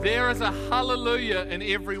There is a hallelujah in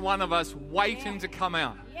every one of us waiting to come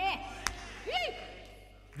out.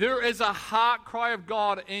 There is a heart cry of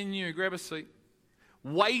God in you, grab a seat,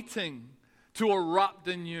 waiting to erupt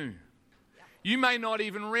in you. You may not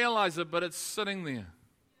even realize it, but it's sitting there.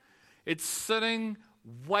 It's sitting,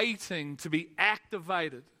 waiting to be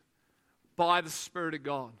activated by the Spirit of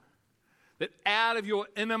God. That out of your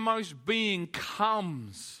innermost being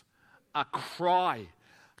comes a cry,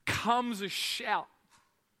 comes a shout.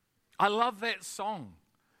 I love that song.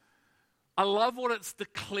 I love what it's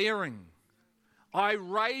declaring. I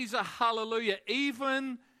raise a hallelujah.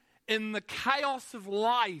 Even in the chaos of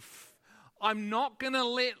life, I'm not going to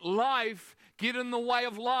let life get in the way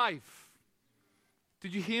of life.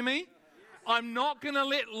 Did you hear me? I'm not going to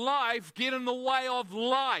let life get in the way of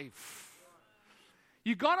life.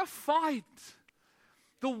 You got to fight.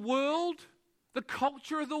 The world, the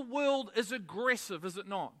culture of the world is aggressive, is it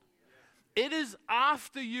not? It is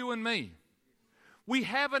after you and me. We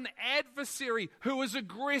have an adversary who is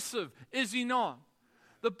aggressive, is he not?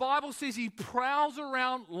 The Bible says he prowls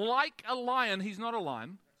around like a lion. He's not a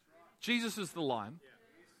lion. Jesus is the lion.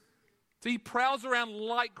 So he prowls around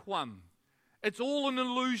like one. It's all an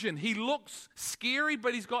illusion. He looks scary,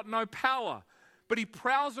 but he's got no power. But he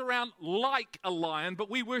prowls around like a lion, but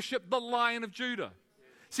we worship the Lion of Judah.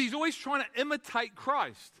 See, he's always trying to imitate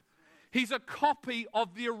Christ. He's a copy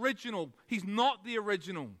of the original. He's not the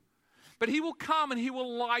original. But he will come and he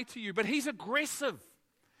will lie to you. But he's aggressive.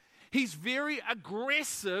 He's very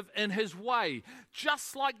aggressive in his way.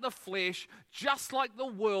 Just like the flesh, just like the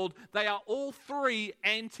world, they are all three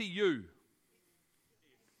anti you.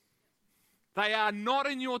 They are not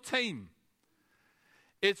in your team.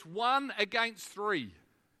 It's 1 against 3.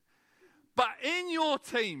 But in your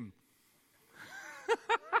team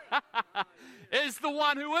is the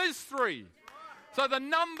one who is 3. So the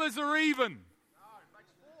numbers are even.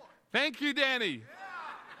 Thank you, Danny.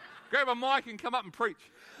 Grab a mic and come up and preach.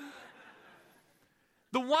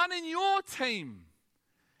 The one in your team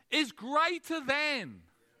is greater than.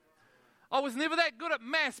 I was never that good at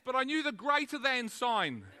maths, but I knew the greater than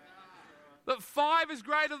sign. That 5 is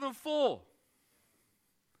greater than 4.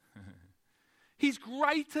 He's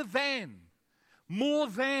greater than, more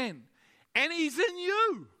than. And he's in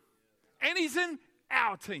you. And he's in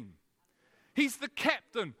our team. He's the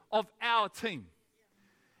captain of our team.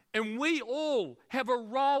 And we all have a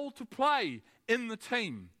role to play in the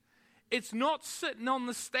team. It's not sitting on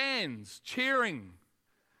the stands cheering.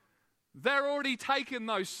 They're already taking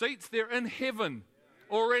those seats. They're in heaven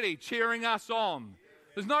already cheering us on.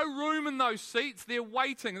 There's no room in those seats. They're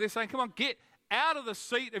waiting. They're saying, come on, get out of the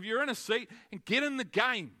seat if you're in a seat and get in the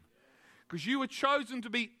game. Because you were chosen to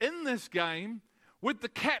be in this game with the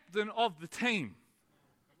captain of the team.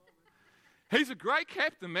 He's a great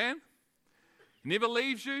captain, man. He never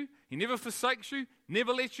leaves you. He never forsakes you.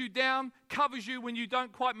 Never lets you down. Covers you when you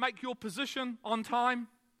don't quite make your position on time.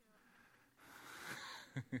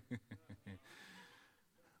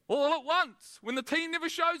 All at once, when the team never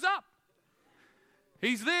shows up.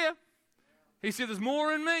 He's there. He said, there's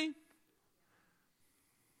more in me.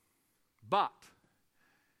 But,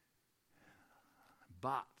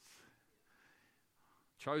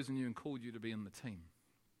 chosen you and called you to be in the team.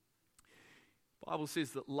 The Bible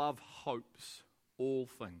says that love hopes all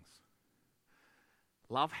things.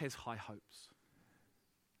 Love has high hopes.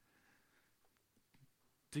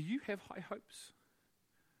 Do you have high hopes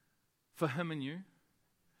for him and you?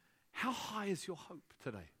 How high is your hope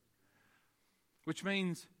today? Which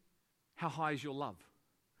means, how high is your love?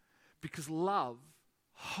 Because love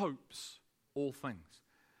hopes all things.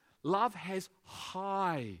 Love has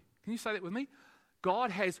high. Can you say that with me?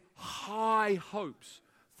 God has high hopes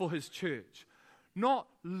for his church. Not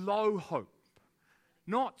low hope.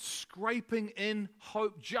 Not scraping in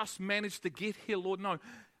hope, just managed to get here, Lord. No.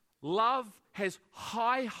 Love has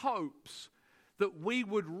high hopes that we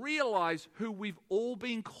would realize who we've all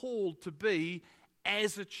been called to be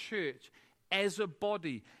as a church, as a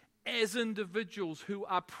body, as individuals who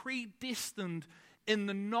are predestined in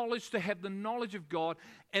the knowledge, to have the knowledge of God,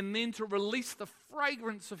 and then to release the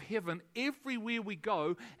fragrance of heaven everywhere we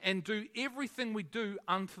go and do everything we do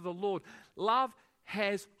unto the Lord. Love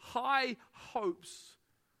has high hopes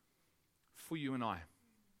for you and I.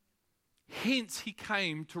 Hence, he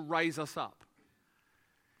came to raise us up.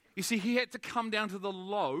 You see, he had to come down to the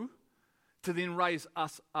low to then raise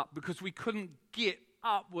us up, because we couldn't get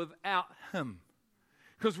up without him.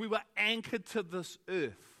 Because we were anchored to this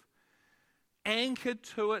earth. Anchored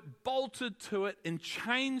to it, bolted to it, and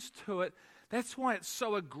chained to it. That's why it's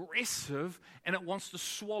so aggressive and it wants to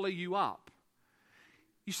swallow you up.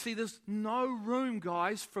 You see, there's no room,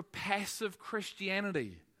 guys, for passive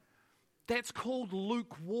Christianity. That's called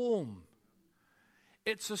lukewarm.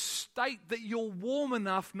 It's a state that you're warm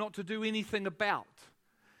enough not to do anything about.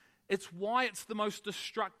 It's why it's the most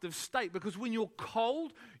destructive state, because when you're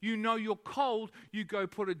cold, you know you're cold, you go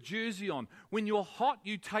put a jersey on. When you're hot,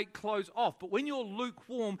 you take clothes off. But when you're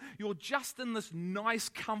lukewarm, you're just in this nice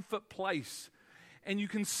comfort place. And you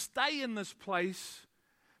can stay in this place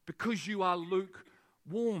because you are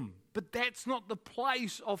lukewarm. But that's not the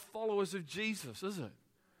place of followers of Jesus, is it?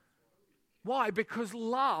 Why? Because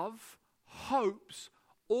love hopes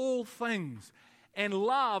all things. And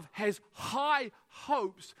love has high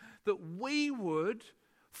hopes that we would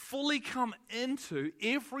fully come into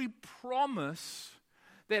every promise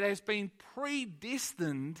that has been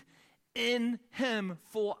predestined in Him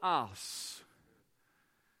for us.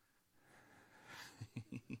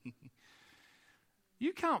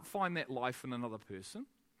 You can't find that life in another person.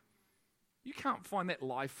 You can't find that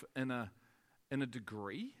life in a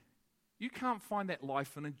degree. You can't find that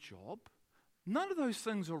life in a job. None of those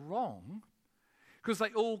things are wrong, because they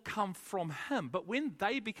all come from Him. But when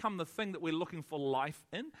they become the thing that we're looking for life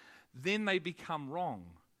in, then they become wrong.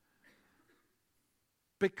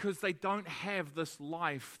 Because they don't have this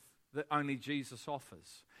life that only Jesus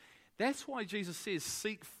offers. That's why Jesus says,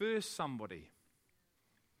 seek first somebody.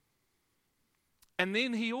 And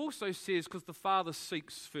then He also says, because the Father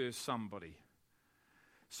seeks first somebody.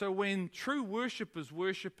 So when true worshippers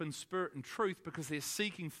worship in spirit and truth, because they're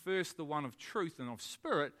seeking first the one of truth and of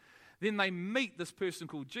spirit, then they meet this person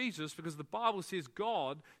called Jesus, because the Bible says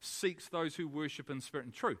God seeks those who worship in spirit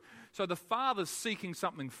and truth. So the Father's seeking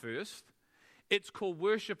something first. It's called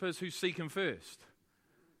worshippers who seek Him first.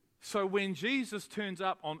 So when Jesus turns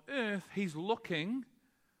up on earth, He's looking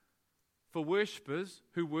for worshippers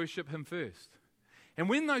who worship Him first. And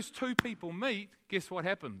when those two people meet, guess what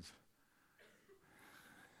happens?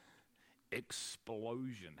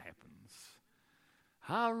 Explosion happens.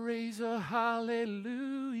 I'll raise a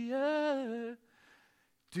hallelujah.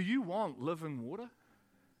 Do you want living water?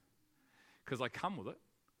 Because I come with it.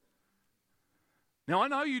 Now, I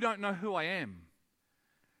know you don't know who I am.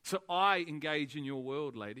 So I engage in your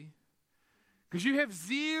world, lady. Because you have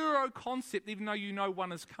zero concept, even though you know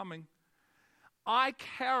one is coming. I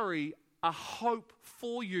carry a hope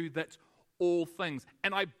for you that's all things.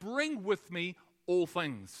 And I bring with me all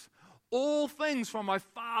things. All things from my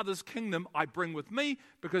Father's kingdom I bring with me,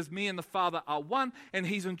 because me and the Father are one, and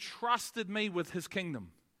He's entrusted me with His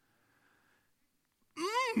kingdom.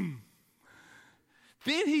 Then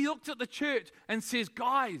He looked at the church and says,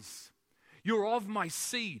 guys, you're of my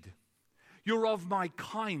seed. You're of my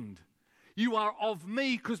kind. You are of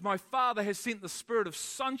me, because my Father has sent the spirit of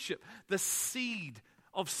sonship, the seed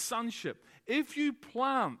of sonship. If you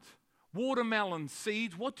plant watermelon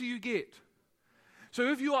seeds, what do you get? So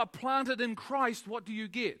if you are planted in Christ, what do you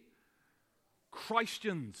get?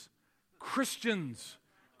 Christians,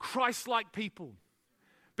 Christ-like people.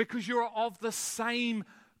 Because you're of the same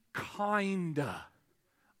kind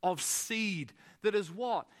of seed that is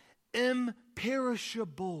what?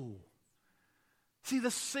 Imperishable. See,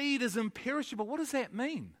 the seed is imperishable. What does that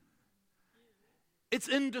mean? It's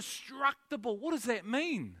indestructible. What does that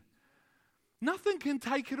mean? Nothing can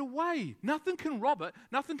take it away. Nothing can rob it.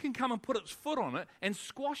 Nothing can come and put its foot on it and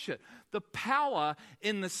squash it. The power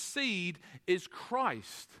in the seed is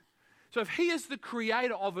Christ. So if He is the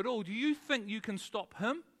creator of it all, do you think you can stop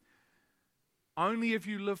Him? Only if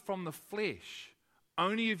you live from the flesh.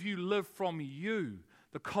 Only if you live from you,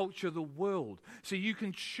 the culture, the world. So you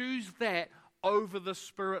can choose that over the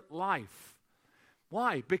spirit life.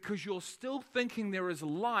 Why? Because you're still thinking there is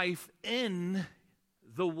life in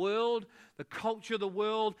the world, the culture, the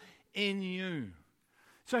world in you.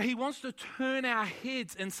 So He wants to turn our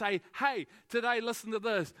heads and say, hey, today listen to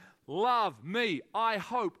this. Love me. I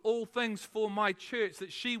hope all things for my church,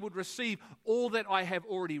 that she would receive all that I have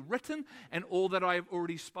already written and all that I have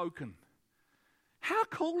already spoken. How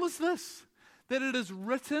cool is this? That it is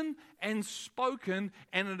written and spoken,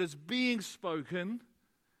 and it is being spoken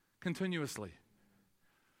continuously.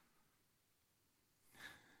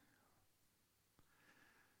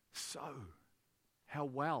 So, how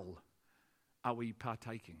well are we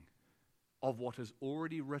partaking of what is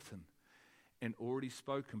already written and already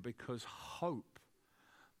spoken? Because hope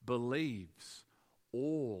believes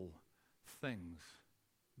all things.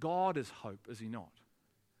 God is hope, is He not?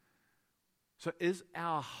 So is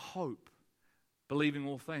our hope believing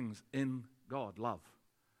all things in God, love?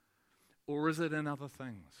 Or is it in other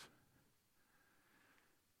things?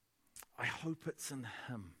 I hope it's in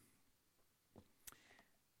Him.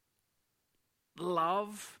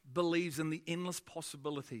 Love believes in the endless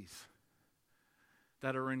possibilities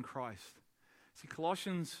that are in Christ. See,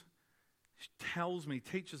 Colossians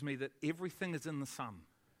teaches me that everything is in the Son.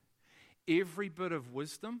 Every bit of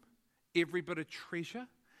wisdom, every bit of treasure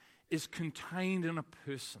is contained in a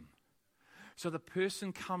person. So the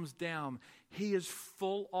person comes down, he is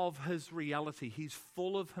full of his reality. He's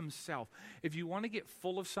full of himself. If you want to get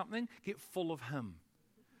full of something, get full of him.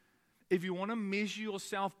 If you want to measure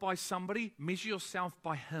yourself by somebody, measure yourself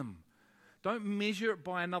by him. Don't measure it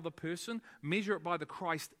by another person. Measure it by the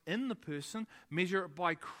Christ in the person. Measure it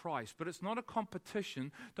by Christ. But it's not a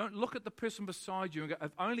competition. Don't look at the person beside you and go,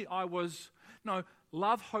 if only I was. No,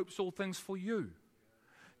 love hopes all things for you.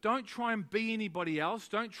 Don't try and be anybody else.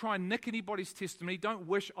 Don't try and nick anybody's testimony. Don't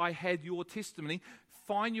wish I had your testimony.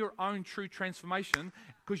 Find your own true transformation,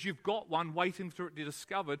 because you've got one waiting for it to be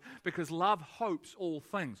discovered, because love hopes all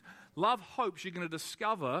things. Love hopes you're going to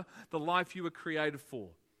discover the life you were created for.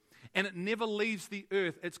 And it never leaves the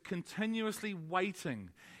earth. It's continuously waiting.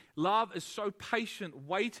 Love is so patient,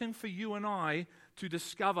 waiting for you and I to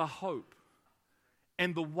discover hope.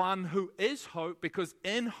 And the one who is hope, because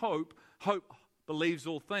in hope, hope believes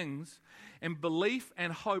all things. And belief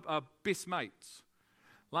and hope are best mates.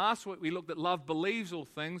 Last week we looked at love believes all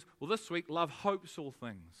things. Well, this week, love hopes all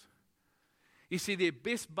things. You see, they're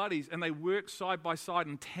best buddies, and they work side by side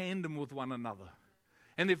in tandem with one another.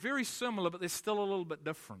 And they're very similar, but they're still a little bit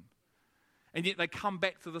different. And yet they come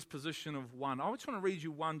back to this position of one. I just want to read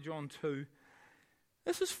you 1 John 2.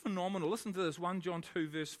 This is phenomenal. Listen to this, 1 John 2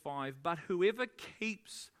 verse 5. But whoever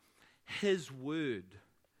keeps his word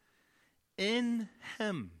in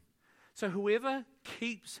him. So whoever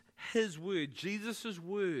keeps his word, Jesus'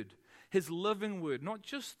 word, his living word, not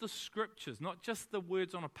just the scriptures, not just the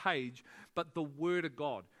words on a page, but the word of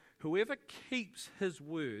God. Whoever keeps his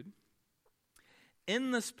word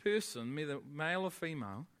in this person, whether male or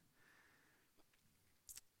female,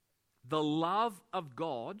 the love of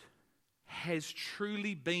God has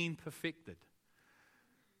truly been perfected.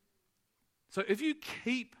 So if you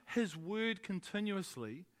keep his word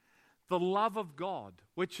continuously, the love of God,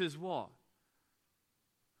 which is what?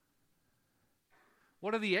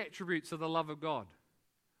 What are the attributes of the love of God?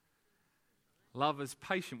 Love is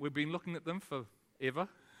patient. We've been looking at them forever.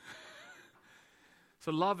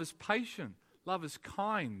 So love is patient. Love is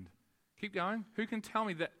kind. Keep going. Who can tell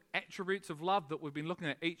me the attributes of love that we've been looking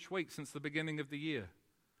at each week since the beginning of the year?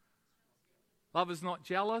 Love is not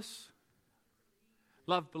jealous.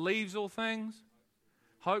 Love believes all things.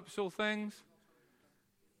 Hopes all things.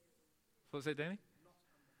 What was that, Danny?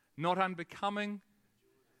 Not unbecoming.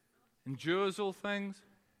 Endures all things.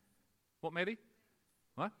 What, Maddie?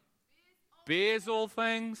 What? Bears all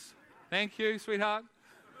things. Thank you, sweetheart.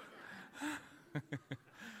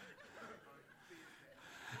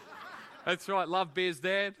 That's right, love bears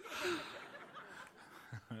dad.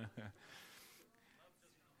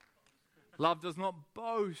 Love does not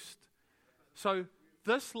boast. So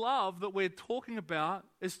this love that we're talking about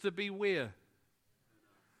is to be where?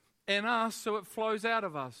 In us, so it flows out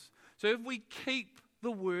of us. So if we keep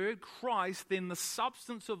the word, Christ, then the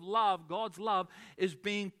substance of love, God's love, is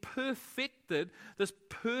being perfected, this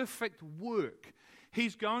perfect work.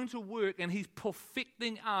 He's going to work and he's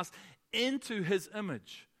perfecting us into his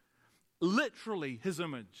image. Literally his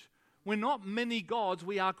image. We're not many gods,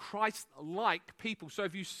 we are Christ-like people. So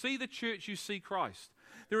if you see the church, you see Christ.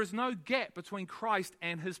 There is no gap between Christ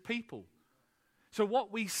and his people. So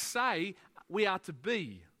what we say, we are to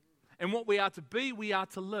be. And what we are to be, we are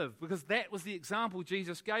to live. Because that was the example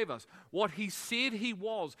Jesus gave us. What he said he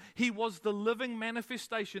was the living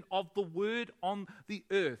manifestation of the word on the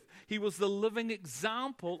earth. He was the living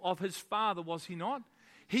example of his Father, was he not?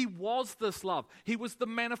 He was this love. He was the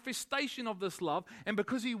manifestation of this love. And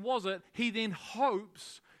because he was it, he then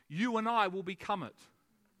hopes you and I will become it.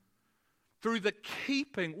 Through the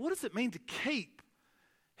keeping. What does it mean to keep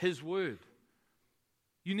his word?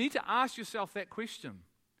 You need to ask yourself that question.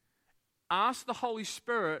 Ask the Holy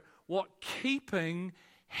Spirit what keeping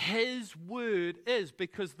his word is.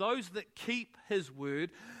 Because those that keep his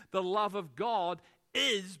word, the love of God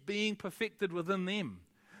is being perfected within them.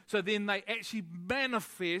 So then they actually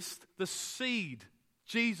manifest the seed,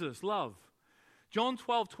 Jesus, love. John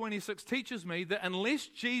 12:26 teaches me that unless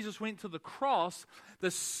Jesus went to the cross,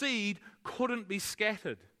 the seed couldn't be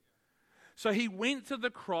scattered. So he went to the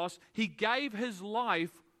cross, he gave his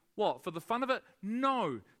life, what, for the fun of it?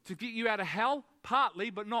 No, to get you out of hell, partly,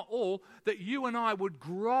 but not all, that you and I would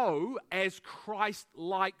grow as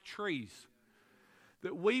Christ-like trees.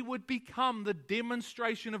 That we would become the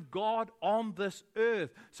demonstration of God on this earth.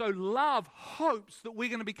 So love hopes that we're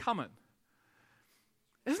going to become it.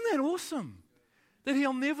 Isn't that awesome? That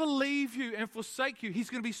he'll never leave you and forsake you. He's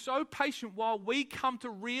going to be so patient while we come to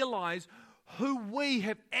realize who we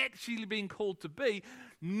have actually been called to be,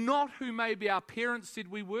 not who maybe our parents said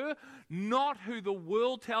we were, not who the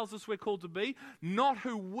world tells us we're called to be, not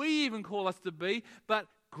who we even call us to be, but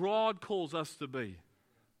God calls us to be.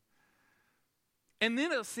 And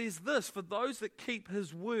then it says this, for those that keep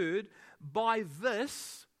his word, by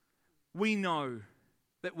this we know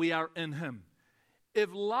that we are in him. If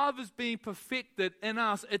love is being perfected in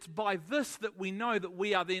us, it's by this that we know that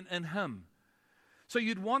we are then in him. So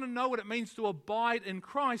you'd want to know what it means to abide in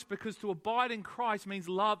Christ, because to abide in Christ means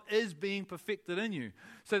love is being perfected in you.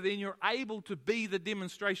 So then you're able to be the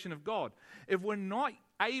demonstration of God. If we're not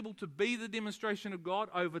able to be the demonstration of God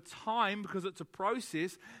over time, because it's a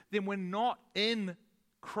process, then we're not in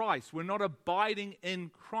Christ. We're not abiding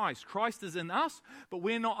in Christ. Christ is in us, but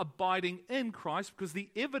we're not abiding in Christ, because the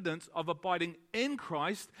evidence of abiding in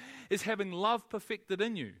Christ is having love perfected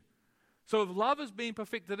in you. So if love is being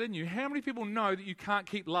perfected in you, how many people know that you can't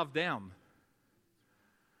keep love down?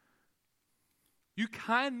 You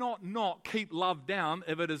cannot not keep love down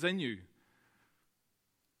if it is in you.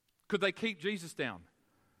 Could they keep Jesus down?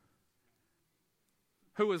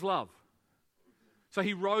 Who is love? So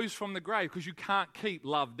he rose from the grave, because you can't keep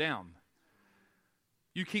love down.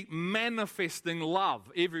 You keep manifesting love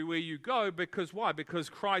everywhere you go, because why? Because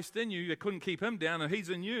Christ in you, they couldn't keep him down, and he's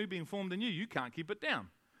in you, being formed in you, you can't keep it down.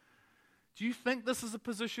 Do you think this is a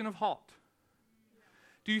position of hot?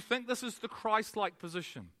 Do you think this is the Christ-like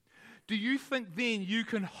position? Do you think then you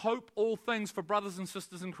can hope all things for brothers and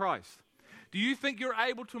sisters in Christ? Do you think you're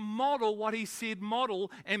able to model what he said model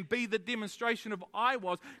and be the demonstration of I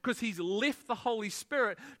was, because he's left the Holy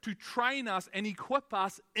Spirit to train us and equip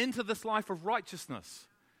us into this life of righteousness?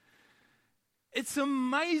 It's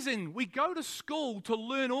amazing. We go to school to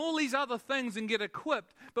learn all these other things and get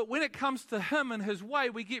equipped, but when it comes to him and his way,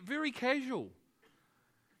 we get very casual.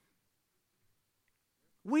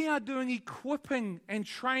 We are doing equipping and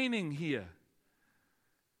training here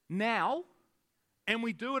now, and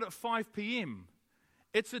we do it at 5 p.m.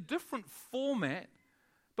 It's a different format,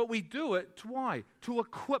 but we do it to why? To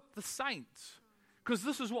equip the saints, because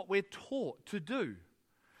this is what we're taught to do.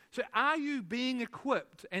 So are you being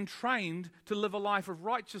equipped and trained to live a life of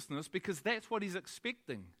righteousness, because that's what he's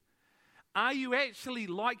expecting? Are you actually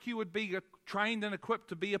like you would be trained and equipped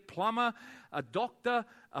to be a plumber, a doctor,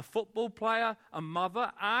 a football player, a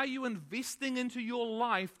mother? Are you investing into your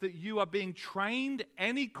life that you are being trained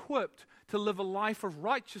and equipped to live a life of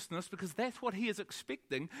righteousness? Because that's what he is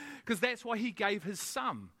expecting, because that's why he gave his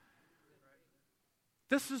son.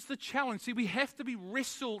 This is the challenge. See, we have to be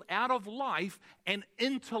wrestled out of life and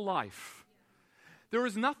into life. There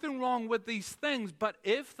is nothing wrong with these things, but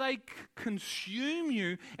if they consume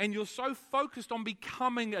you and you're so focused on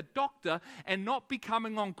becoming a doctor and not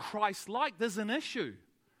becoming on Christ-like, there's an issue.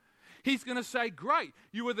 He's going to say, great,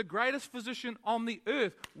 you were the greatest physician on the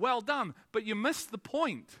earth. Well done, but you missed the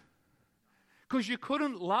point. Because you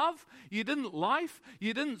couldn't love, you didn't life,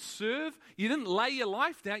 you didn't serve, you didn't lay your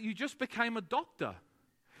life down, you just became a doctor.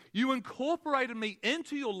 You incorporated me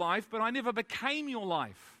into your life, but I never became your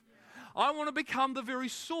life. I want to become the very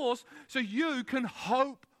source so you can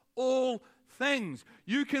hope all things.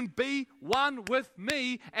 You can be one with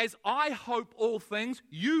me as I hope all things.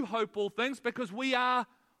 You hope all things, because we are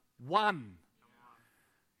one.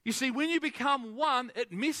 You see, when you become one,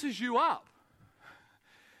 it messes you up.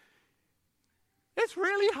 It's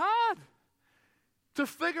really hard to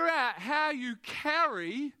figure out how you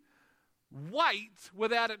carry weight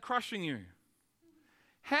without it crushing you.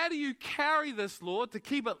 How do you carry this, Lord, to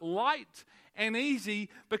keep it light and easy?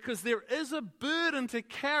 Because there is a burden to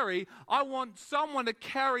carry. I want someone to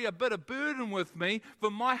carry a bit of burden with me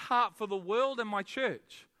for my heart for the world and my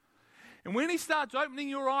church. And when he starts opening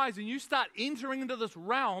your eyes and you start entering into this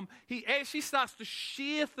realm, he actually starts to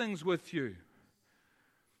share things with you.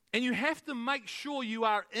 And you have to make sure you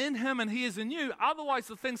are in him and he is in you. Otherwise,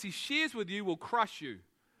 the things he shares with you will crush you.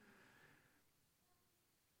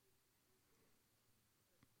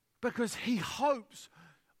 Because he hopes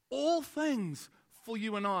all things for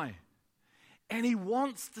you and I. And he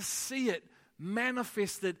wants to see it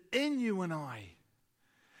manifested in you and I.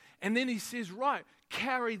 And then he says, right,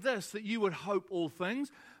 carry this, that you would hope all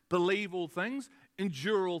things, believe all things,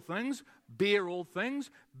 endure all things, bear all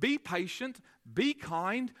things, be patient, be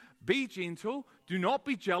kind, be gentle, do not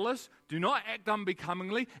be jealous, do not act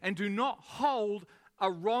unbecomingly, and do not hold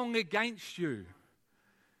a wrong against you.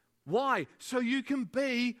 Why? So you can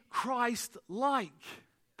be Christ-like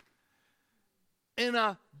in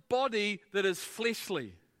a body that is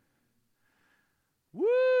fleshly.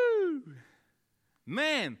 Woo!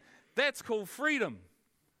 Man, that's called freedom.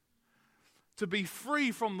 To be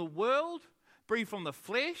free from the world, free from the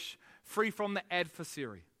flesh, free from the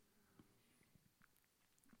adversary?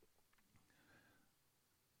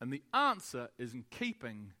 And the answer is in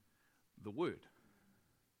keeping the word.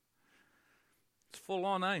 It's full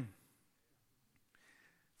on, eh?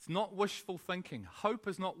 It's not wishful thinking. Hope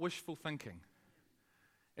is not wishful thinking.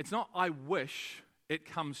 It's not, I wish it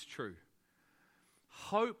comes true.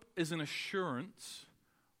 Hope is an assurance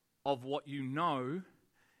of what you know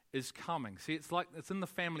is coming. See, it's in the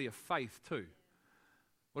family of faith too.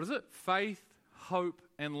 What is it? Faith, hope,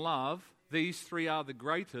 and love. These three are the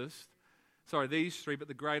greatest. Sorry, these three, but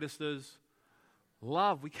the greatest is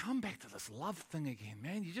love. We come back to this love thing again,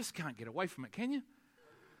 man. You just can't get away from it, can you?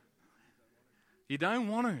 You don't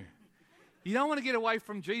want to. You don't want to get away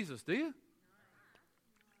from Jesus, do you?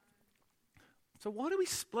 So why do we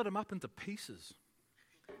split him up into pieces?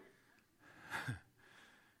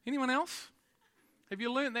 Anyone else? Have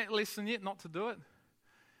you learned that lesson yet, not to do it?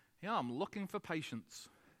 Yeah, I'm looking for patience.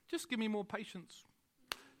 Just give me more patience.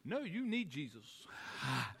 No, you need Jesus.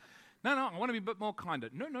 No, I want to be a bit more kinder.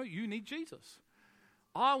 No, you need Jesus.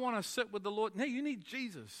 I want to sit with the Lord. No, you need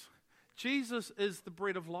Jesus. Jesus is the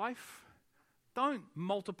bread of life. Don't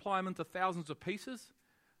multiply him into thousands of pieces.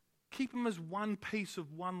 Keep him as one piece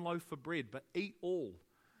of one loaf of bread, but eat all,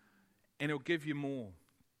 and he'll give you more.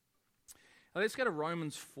 Now, let's go to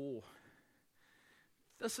Romans 4.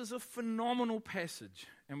 This is a phenomenal passage,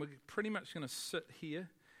 and we're pretty much going to sit here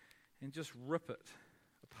and just rip it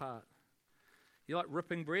apart. You like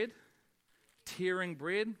ripping bread? Tearing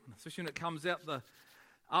bread? Especially when it comes out the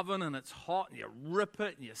oven and it's hot, and you rip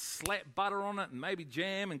it and you slap butter on it and maybe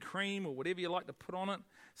jam and cream or whatever you like to put on it,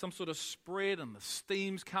 some sort of spread, and the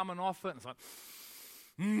steam's coming off it, and it's like,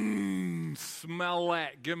 smell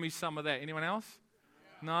that, give me some of that. Anyone else?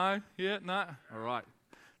 No? Yeah? No? All right.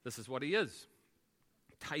 This is what he is.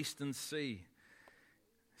 Taste and see.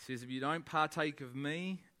 He says, if you don't partake of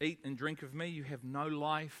me, eat and drink of me, you have no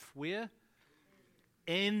life. Where?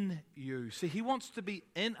 In you. See, he wants to be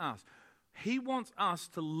in us. He wants us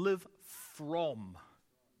to live from,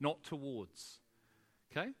 not towards.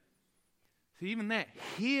 Okay? So even that,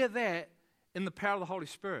 hear that in the power of the Holy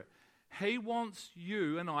Spirit. He wants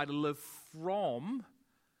you and I to live from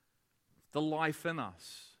the life in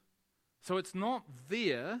us. So it's not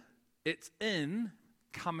there, it's in,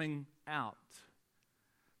 coming out.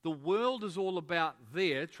 The world is all about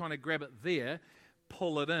there, trying to grab it there,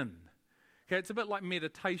 pull it in. Okay, it's a bit like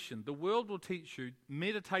meditation. The world will teach you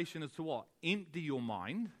meditation is to what? Empty your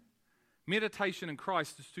mind. Meditation in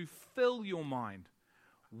Christ is to fill your mind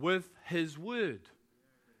with his word.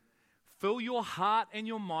 Fill your heart and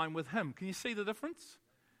your mind with him. Can you see the difference?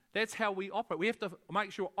 That's how we operate. We have to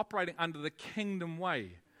make sure we're operating under the kingdom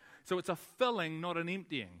way. So it's a filling, not an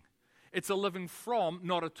emptying. It's a living from,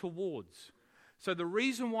 not a towards. So the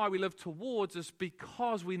reason why we live towards is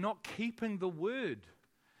because we're not keeping the word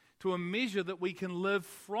to a measure that we can live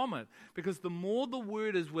from it. Because the more the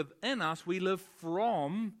word is within us, we live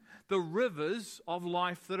from the rivers of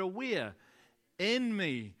life that are where? In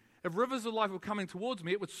me. If rivers of life were coming towards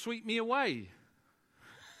me, it would sweep me away.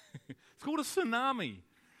 It's called a tsunami.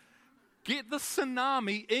 Get the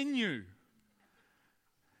tsunami in you.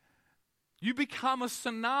 You become a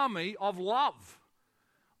tsunami of love,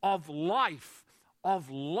 of life,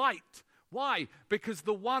 of light. Why? Because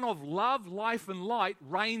the one of love, life, and light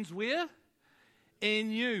reigns where?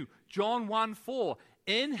 In you. John 1:4.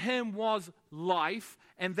 In him was life,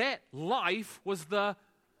 and that life was the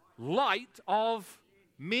light of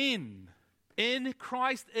men. In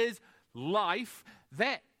Christ is life.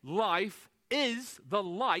 That life is the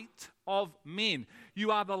light of men.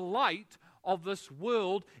 You are the light of this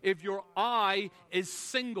world if your eye is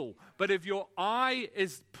single. But if your eye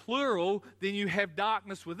is plural, then you have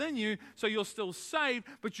darkness within you, so you're still saved,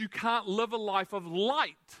 but you can't live a life of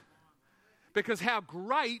light. Because how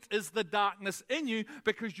great is the darkness in you?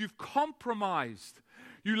 Because you've compromised.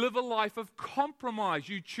 You live a life of compromise.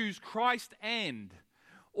 You choose Christ and,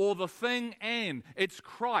 or the thing and. It's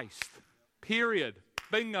Christ. Period.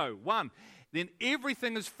 Bingo. One. Then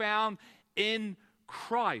everything is found in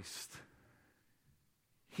Christ.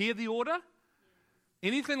 Hear the order?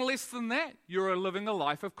 Anything less than that, you're living a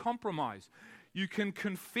life of compromise. You can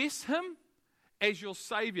confess him as your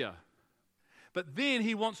Savior, but then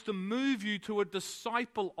he wants to move you to a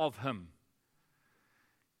disciple of him.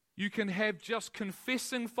 You can have just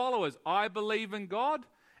confessing followers. I believe in God,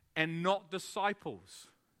 and not disciples.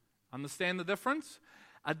 Understand the difference?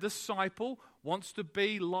 A disciple wants to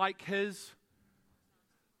be like his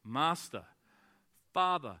master,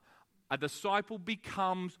 father. A disciple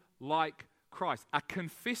becomes like Christ. A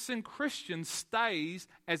confessing Christian stays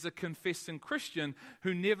as a confessing Christian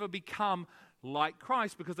who never become like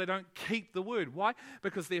Christ because they don't keep the word. Why?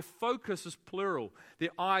 Because their focus is plural.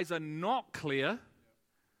 Their eyes are not clear.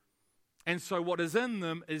 And so what is in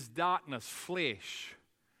them is darkness, flesh.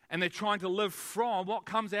 And they're trying to live from what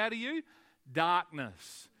comes out of you?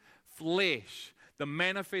 Darkness, flesh, the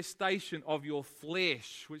manifestation of your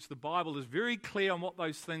flesh, which the Bible is very clear on what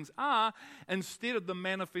those things are, instead of the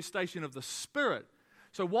manifestation of the Spirit.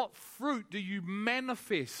 So what fruit do you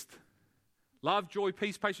manifest? Love, joy,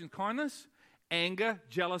 peace, patience, kindness, anger,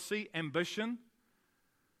 jealousy, ambition,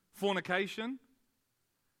 fornication.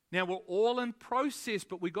 Now, we're all in process,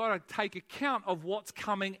 but we've got to take account of what's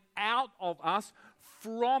coming out of us,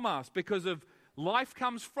 from us, because if life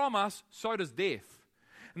comes from us, so does death.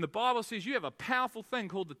 And the Bible says you have a powerful thing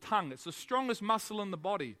called the tongue. It's the strongest muscle in the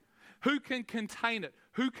body. Who can contain it?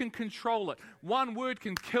 Who can control it? One word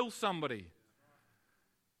can kill somebody.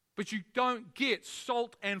 But you don't get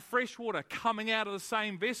salt and fresh water coming out of the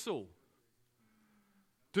same vessel.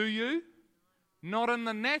 Do you? Not in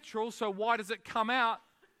the natural, so why does it come out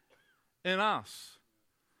in us?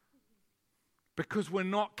 Because we're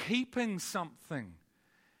not keeping something.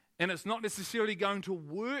 And it's not necessarily going to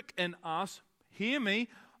work in us, hear me,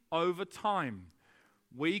 over time.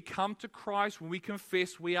 We come to Christ when we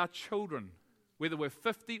confess we are children. Whether we're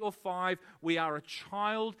 50 or 5, we are a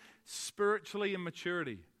child spiritually in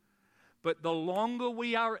maturity. But the longer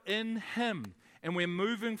we are in Him and we're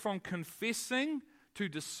moving from confessing to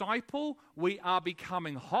disciple, we are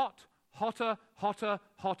becoming hot, hotter, hotter,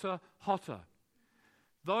 hotter, hotter.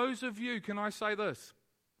 Those of you, can I say this,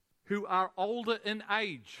 who are older in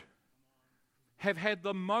age have had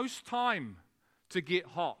the most time to get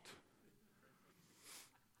hot.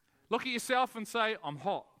 Look at yourself and say, I'm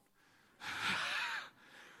hot.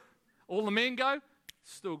 All the men go,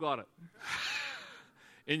 still got it.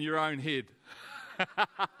 In your own head.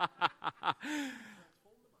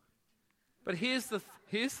 But here's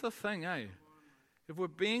the thing, eh? If we're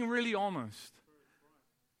being really honest,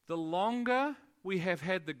 the longer we have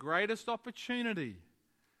had the greatest opportunity,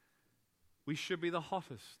 we should be the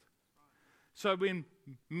hottest. So when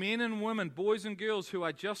men and women, boys and girls who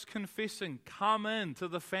are just confessing come into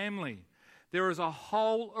the family, there is a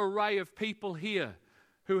whole array of people here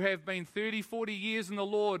who have been 30, 40 years in the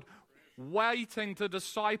Lord waiting to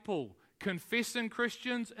disciple, confessing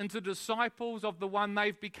Christians into disciples of the one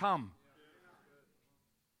they've become.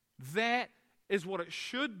 That is what it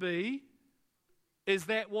should be. Is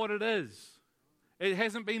that what it is? It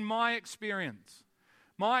hasn't been my experience.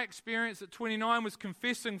 My experience at 29 was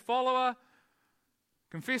confessing follower.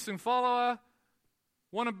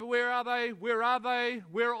 Where are they? Where are they?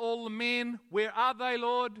 Where are all the men? Where are they,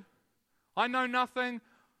 Lord? I know nothing.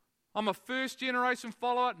 I'm a first generation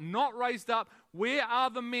follower, not raised up. Where are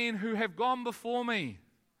the men who have gone before me?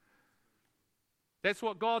 That's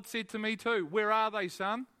what God said to me too. Where are they,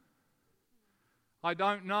 son? I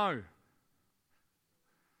don't know.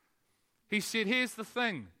 He said, here's the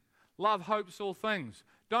thing. Love hopes all things.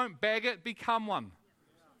 Don't bag it, become one.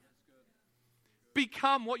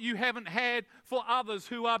 Become what you haven't had for others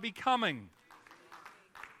who are becoming.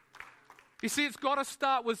 You see, it's got to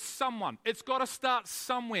start with someone. It's got to start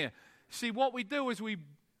somewhere. See, what we do is we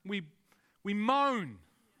moan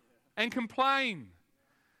and complain.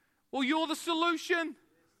 Well, you're the solution.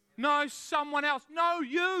 No, someone else. No,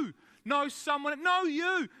 you. No, someone. No,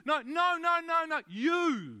 you. No.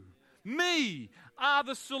 You, me, are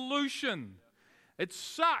the solution. It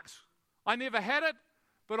sucks. I never had it,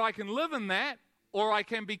 but I can live in that. Or I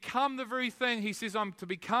can become the very thing He says I'm to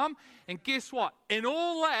become. And guess what? In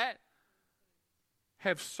all that,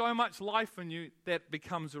 have so much life in you that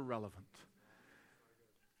becomes irrelevant.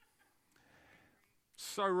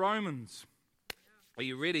 So Romans, are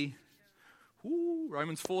you ready? Ooh,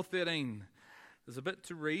 Romans 4:13. There's a bit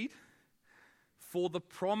to read. For the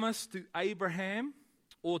promise to Abraham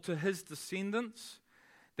or to his descendants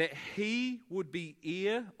that he would be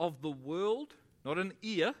heir of the world, not an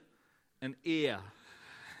ear, an heir,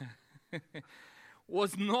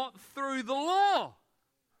 was not through the law.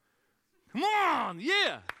 Come on,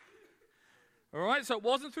 yeah. All right, so it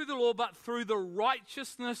wasn't through the law, but through the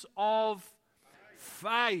righteousness of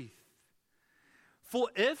faith. For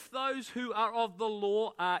if those who are of the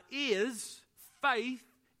law are heirs, faith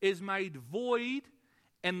is made void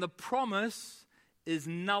and the promise is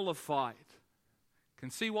nullified.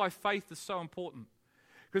 Can see why faith is so important.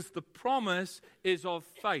 Because the promise is of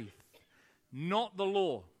faith, not the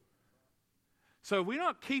law. So if we're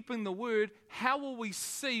not keeping the word, how will we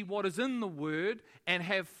see what is in the word and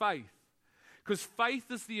have faith? Because faith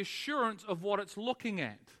is the assurance of what it's looking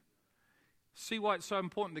at. See why it's so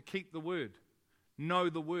important to keep the word, know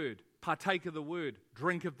the word, partake of the word,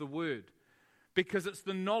 drink of the word. because it's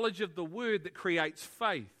the knowledge of the word that creates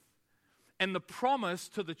faith. And the promise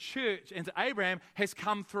to the church and to Abraham has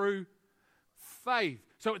come through faith.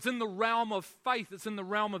 So it's in the realm of faith. It's in the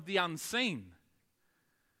realm of the unseen.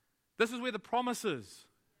 This is where the promise is.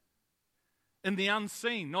 In the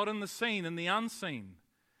unseen, not in the seen, in the unseen.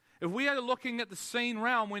 If we are looking at the seen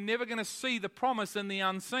realm, we're never going to see the promise in the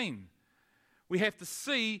unseen. We have to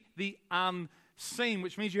see the unseen,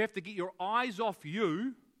 which means you have to get your eyes off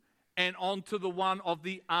you and onto the one of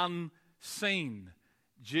the unseen,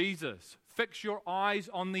 Jesus. Fix your eyes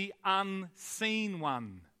on the unseen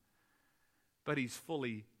one. But he's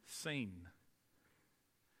fully seen.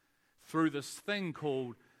 Through this thing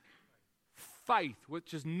called faith,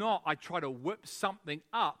 which is not I try to whip something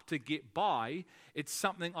up to get by. It's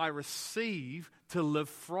something I receive to live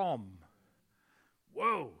from.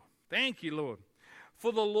 Whoa, thank you, Lord.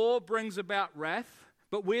 For the law brings about wrath,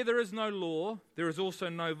 but where there is no law, there is also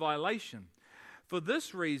no violation. For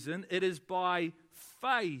this reason, it is by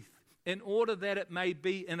faith, in order that it may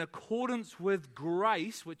be in accordance with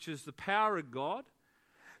grace, which is the power of God,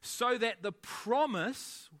 so that the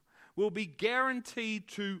promise will be guaranteed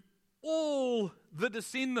to all the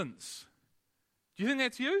descendants. Do you think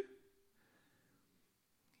that's you?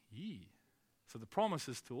 Yeah. So the promise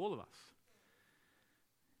is to all of us.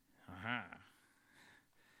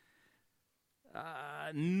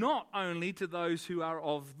 Not only to those who are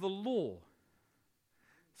of the law.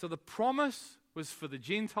 So the promise was for the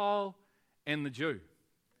Gentile and the Jew.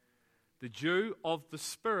 The Jew of the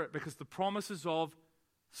Spirit, because the promise is of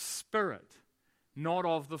Spirit, not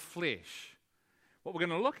of the flesh. What we're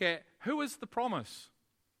going to look at, who is the promise?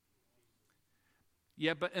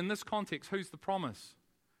 Yeah, but in this context, who's the promise?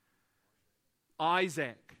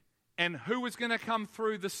 Isaac. And who is going to come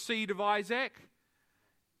through the seed of Isaac?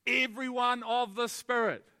 Everyone of the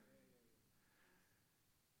Spirit.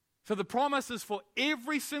 So the promise is for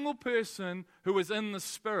every single person who is in the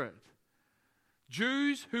Spirit.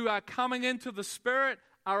 Jews who are coming into the Spirit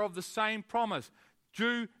are of the same promise.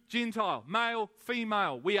 Jew, Gentile, male,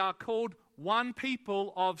 female. We are called one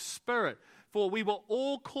people of Spirit. For we were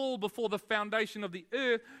all called before the foundation of the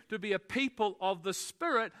earth to be a people of the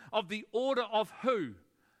Spirit, of the order of who?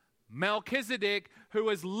 Melchizedek, who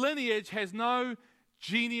his lineage has no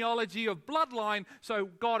genealogy of bloodline. So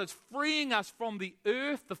God is freeing us from the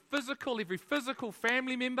earth, the physical, every physical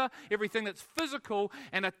family member, everything that's physical,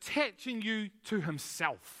 and attaching you to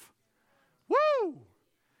himself. Woo!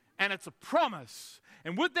 And it's a promise.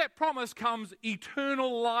 And with that promise comes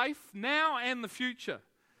eternal life now and the future.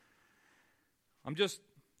 I'm just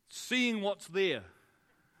seeing what's there.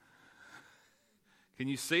 Can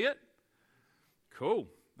you see it? Cool.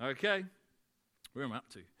 Okay. Where am I up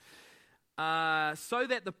to? So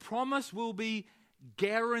that the promise will be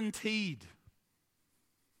guaranteed.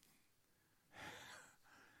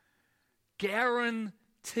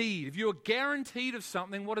 Guaranteed. If you're guaranteed of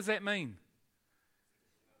something, what does that mean?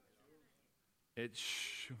 It's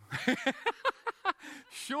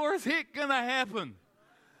sure as heck gonna happen.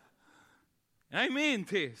 Amen,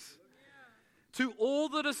 Tess. To all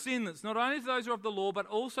the descendants, not only to those who are of the law, but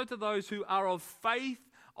also to those who are of faith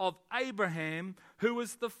of Abraham, who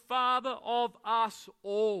is the father of us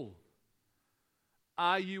all.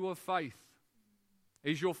 Are you of faith?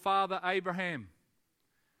 Is your father Abraham?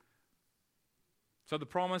 So the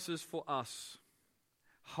promise is for us.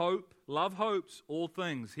 Hope, love hopes all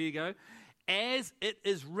things. Here you go. As it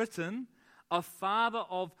is written, a father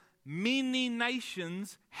of many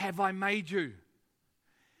nations have I made you.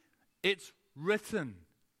 It's written.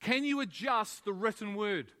 Can you adjust the written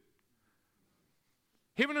word?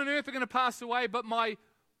 Heaven and earth are going to pass away, but my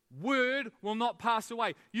word will not pass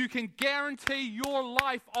away. You can guarantee your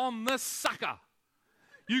life on this sucker.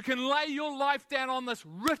 You can lay your life down on this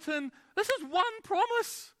written. This is one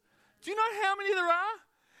promise. Do you know how many there are?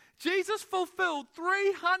 Jesus fulfilled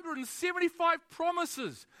 375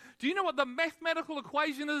 promises. Do you know what the mathematical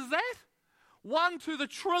equation is that? 1 to the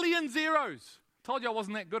trillion zeros. Told you I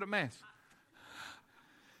wasn't that good at maths.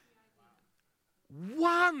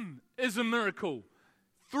 1 is a miracle.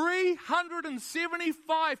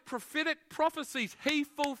 375 prophetic prophecies he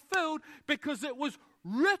fulfilled because it was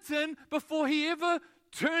written before he ever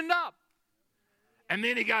turned up. And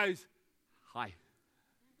then he goes, hi,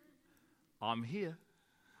 I'm here.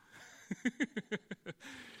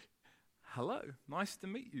 Hello, nice to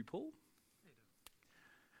meet you, Paul.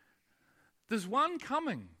 There's one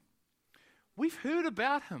coming. We've heard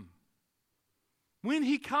about him. When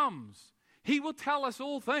he comes, he will tell us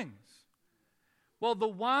all things. Well, the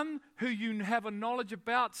one who you have a knowledge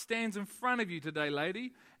about stands in front of you today,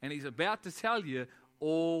 lady, and he's about to tell you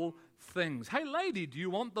all things. Hey, lady, do you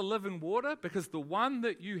want the living water? Because the one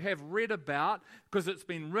that you have read about, because it's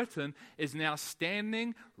been written, is now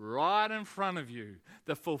standing right in front of you.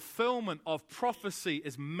 The fulfillment of prophecy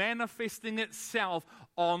is manifesting itself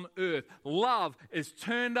on earth. Love is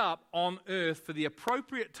turned up on earth for the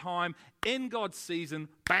appropriate time in God's season.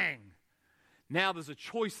 Bang! Now there's a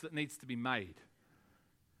choice that needs to be made.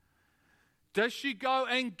 Does she go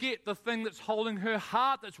and get the thing that's holding her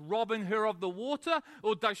heart, that's robbing her of the water,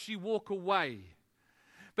 or does she walk away?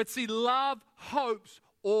 But see, love hopes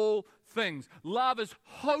all things. Love is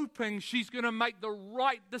hoping she's going to make the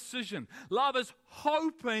right decision. Love is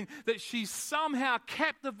hoping that she's somehow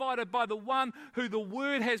captivated by the one who the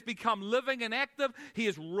Word has become living and active. He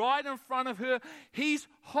is right in front of her. He's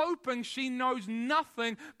hoping she knows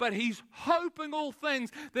nothing, but he's hoping all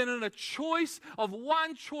things, that in a choice of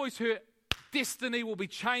one choice, her destiny will be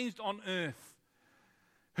changed on earth.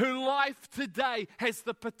 Her life today has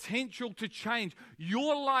the potential to change.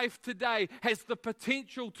 Your life today has the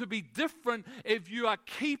potential to be different if you are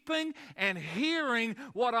keeping and hearing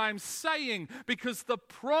what I'm saying, because the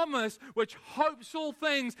promise which hopes all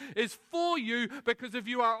things is for you, because if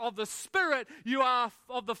you are of the Spirit, you are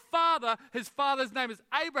of the Father. His father's name is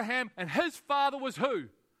Abraham, and his father was who?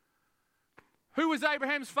 Who was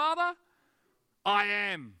Abraham's father? I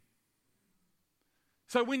am.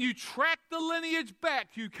 So when you track the lineage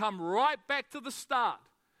back, you come right back to the start.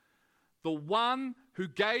 The one who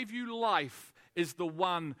gave you life is the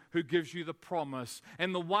one who gives you the promise.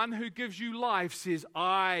 And the one who gives you life says,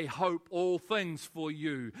 I hope all things for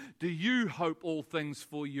you. Do you hope all things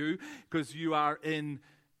for you? Because you are in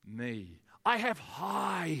me. I have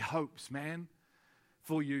high hopes, man,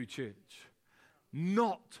 for you, church.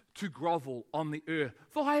 Not to grovel on the earth.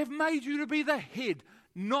 For I have made you to be the head,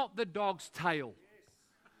 not the dog's tail.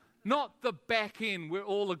 Not the back end where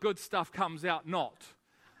all the good stuff comes out, not.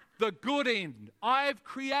 The good end. I've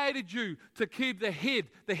created you to keep the head.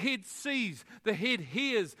 The head sees, the head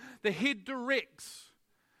hears, the head directs.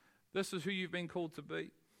 This is who you've been called to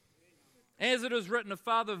be. As it is written, a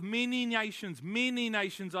father of many nations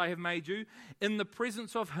I have made you, in the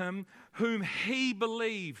presence of him whom he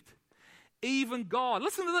believed. Even God,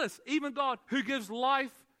 listen to this, even God who gives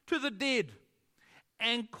life to the dead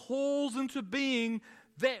and calls into being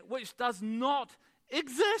that which does not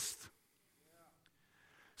exist.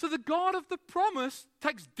 So the God of the promise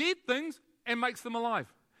takes dead things and makes them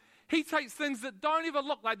alive. He takes things that don't even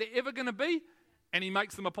look like they're ever going to be, and he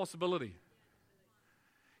makes them a possibility.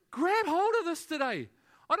 Grab hold of this today.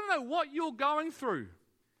 I don't know what you're going through.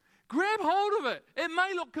 Grab hold of it. It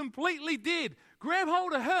may look completely dead. Grab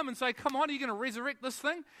hold of him and say, come on, are you going to resurrect this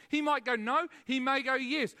thing? He might go no, he may go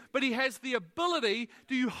yes. But he has the ability.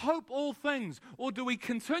 Do you hope all things? Or do we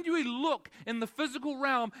continually look in the physical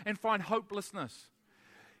realm and find hopelessness?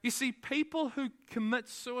 You see, people who commit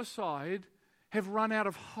suicide have run out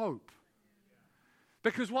of hope.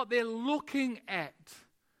 Because what they're looking at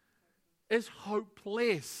is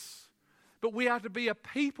hopeless. But we are to be a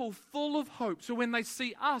people full of hope. So when they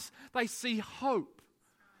see us, they see hope.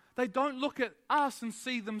 They don't look at us and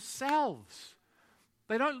see themselves.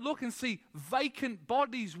 They don't look and see vacant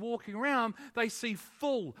bodies walking around. They see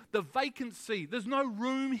full, the vacancy. There's no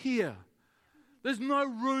room here. There's no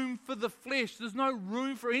room for the flesh. There's no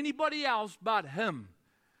room for anybody else but him.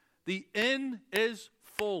 The inn is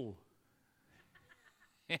full.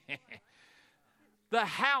 The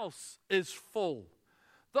house is full.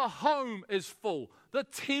 The home is full. The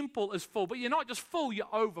temple is full. But you're not just full, you're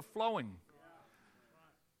overflowing.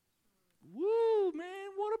 Woo,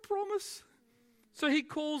 man, what a promise. So he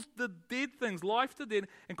calls the dead things, life to dead,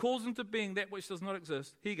 and calls into being that which does not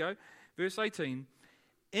exist. Here you go, verse 18.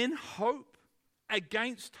 In hope,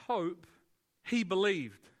 against hope, he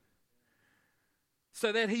believed,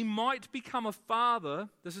 so that he might become a father,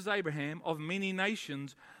 this is Abraham, of many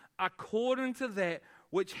nations, according to that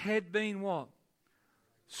which had been what?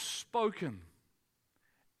 Spoken.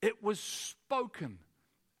 It was spoken.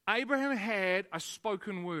 Abraham had a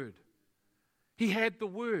spoken word. He had the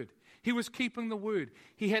word. He was keeping the word.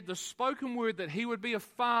 He had the spoken word that he would be a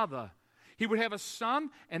father. He would have a son,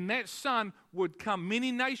 and that son would come.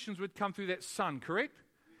 Many nations would come through that son, correct?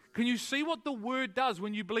 Can you see what the word does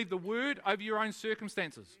when you believe the word over your own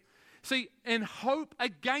circumstances? See, in hope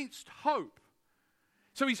against hope.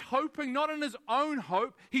 So he's hoping not in his own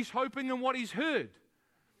hope, he's hoping in what he's heard.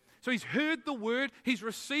 So he's heard the word, he's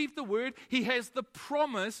received the word, he has the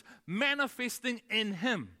promise manifesting in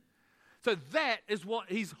him. So that is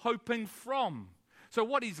what he's hoping from. So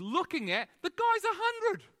what he's looking at, the guy's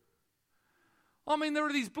 100. I mean, there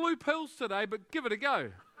are these blue pills today, but give it a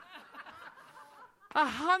go.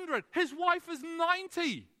 100. His wife is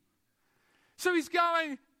 90. So he's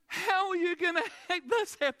going, how are you going to make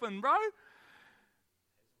this happen, bro?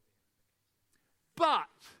 But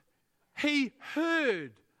he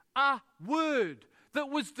heard a word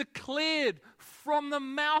that was declared from the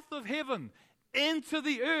mouth of heaven into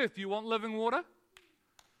the earth. You want living water?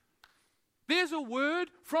 There's a word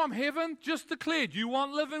from heaven just declared. You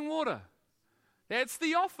want living water? That's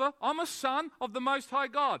the offer. I'm a son of the Most High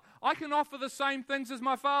God. I can offer the same things as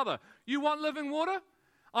my Father. You want living water?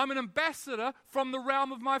 I'm an ambassador from the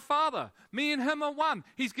realm of my Father. Me and him are one.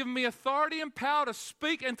 He's given me authority and power to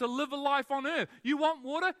speak and to live a life on earth. You want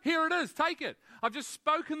water? Here it is. Take it. I've just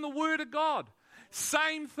spoken the word of God.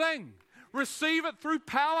 Same thing. Receive it through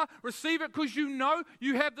power. Receive it because you know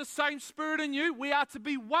you have the same Spirit in you. We are to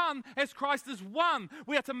be one as Christ is one.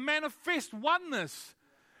 We are to manifest oneness.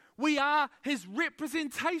 We are His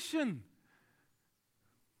representation.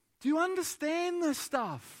 Do you understand this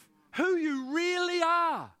stuff? Who you really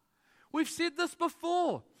are. We've said this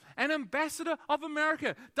before. An ambassador of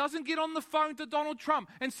America doesn't get on the phone to Donald Trump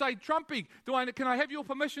and say, Trumpy, can I have your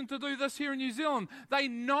permission to do this here in New Zealand? They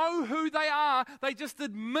know who they are. They just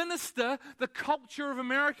administer the culture of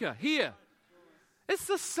America here. It's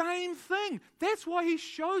the same thing. That's why He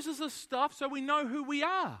shows us this stuff so we know who we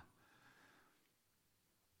are.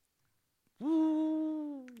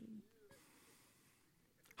 Ooh.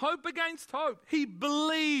 Hope against hope. He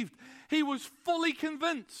believed. He was fully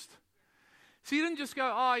convinced. So he didn't just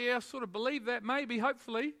go, oh yeah, I sort of believe that, maybe,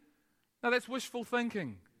 hopefully. No, that's wishful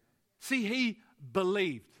thinking. See, he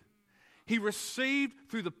believed. He received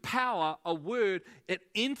through the power a word. It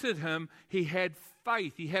entered him. He had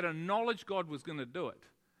faith. He had a knowledge God was going to do it.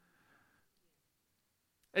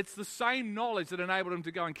 It's the same knowledge that enabled him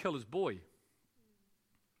to go and kill his boy.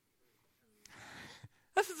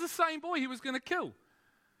 This is the same boy he was going to kill.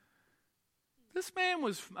 This man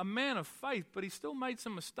was a man of faith, but he still made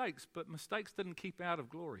some mistakes, but mistakes didn't keep out of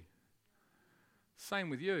glory. Same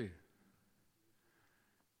with you.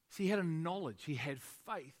 See, he had a knowledge, he had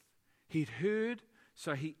faith. He'd heard,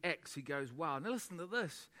 so he acts. He goes, wow, now listen to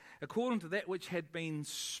this. According to that which had been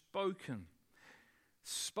spoken,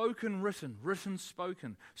 written,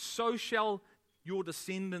 spoken, so shall your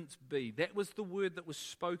descendants be. That was the word that was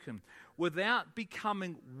spoken. Without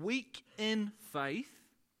becoming weak in faith,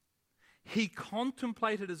 he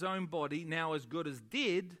contemplated his own body, now as good as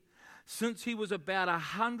dead, since he was about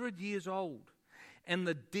 100 years old, and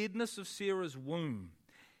the deadness of Sarah's womb.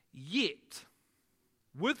 Yet,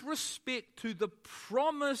 with respect to the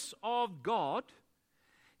promise of God,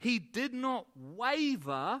 he did not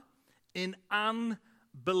waver in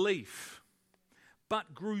unbelief,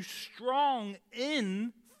 but grew strong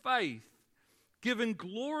in faith, giving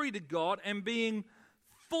glory to God and being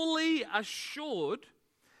fully assured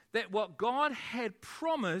that what God had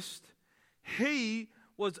promised, He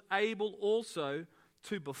was able also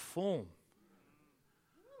to perform.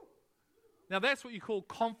 Now that's what you call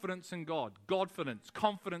confidence in God. Godfidence,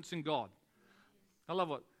 confidence in God. I love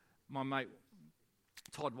what my mate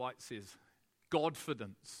Todd White says.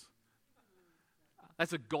 Godfidence.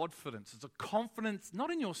 That's a Godfidence. It's a confidence,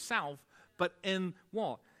 not in yourself, but in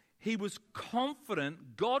what? He was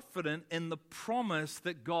confident, Godfident in the promise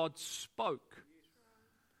that God spoke.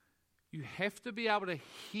 You have to be able to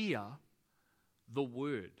hear the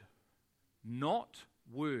word, not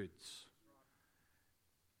words.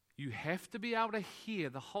 You have to be able to hear.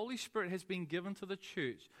 The Holy Spirit has been given to the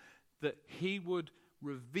church that He would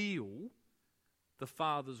reveal the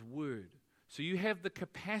Father's word. So you have the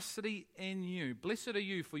capacity in you. Blessed are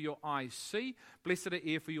you for your eyes see. Blessed are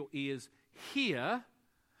you for your ears hear.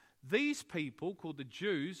 These people, called the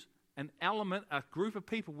Jews, a group of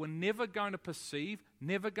people were never going to perceive,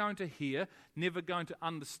 never going to hear, never going to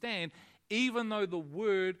understand, even though the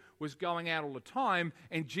word was going out all the time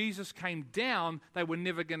and Jesus came down, they were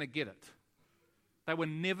never going to get it. They were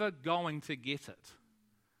never going to get it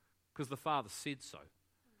because the Father said so.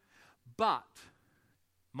 But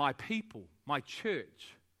my people, my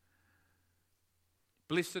church,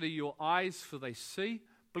 blessed are your eyes for they see,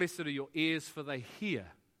 blessed are your ears for they hear.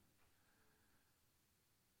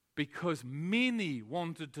 Because many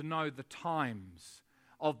wanted to know the times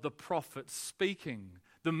of the prophets speaking,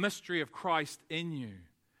 the mystery of Christ in you.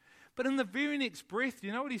 But in the very next breath, do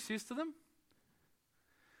you know what he says to them?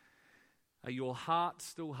 Are your hearts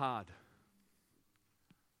still hard?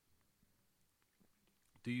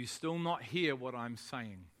 Do you still not hear what I'm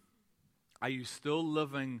saying? Are you still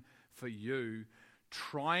living for you,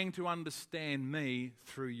 trying to understand me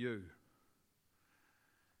through you?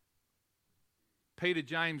 Peter,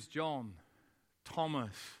 James, John,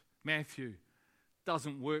 Thomas, Matthew.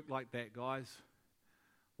 Doesn't work like that, guys.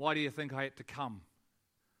 Why do you think I had to come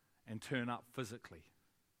and turn up physically.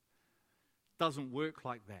 Doesn't work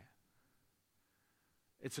like that.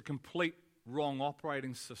 It's a complete wrong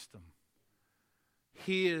operating system.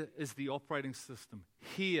 Here is the operating system.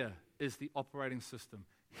 Here is the operating system.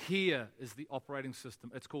 Here is the operating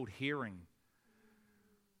system. It's called hearing,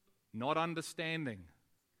 not understanding.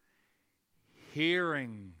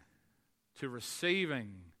 Hearing to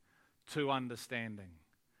receiving to understanding.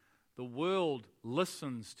 The world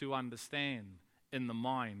listens to understand in the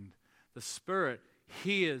mind. The Spirit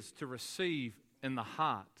hears to receive in the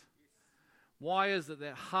heart. Why is it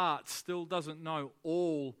that heart still doesn't know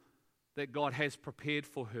all that God has prepared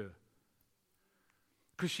for her?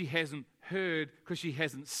 Because she hasn't heard, because she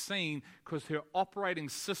hasn't seen, because her operating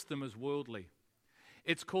system is worldly.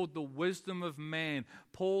 It's called the wisdom of man.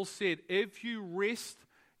 Paul said, if you rest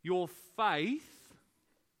your faith,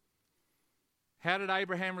 how did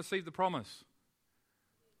Abraham receive the promise?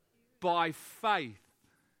 By faith.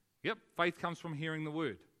 Yep, faith comes from hearing the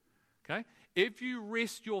word. Okay? If you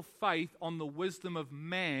rest your faith on the wisdom of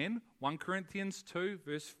man, 1 Corinthians 2,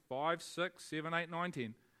 verse 5, 6, 7, 8, 9,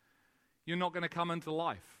 10, you're not going to come into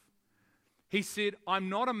life. He said, I'm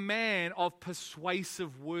not a man of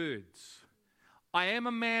persuasive words. I am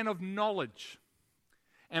a man of knowledge,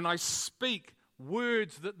 and I speak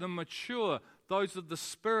words that the mature, those of the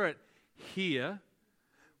Spirit, hear.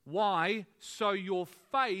 Why? So your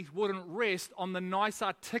faith wouldn't rest on the nice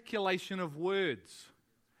articulation of words,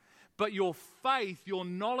 but your faith, your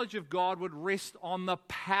knowledge of God would rest on the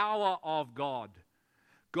power of God.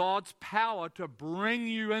 God's power to bring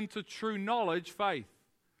you into true knowledge, faith.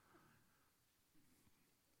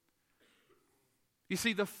 You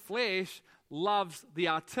see, the flesh loves the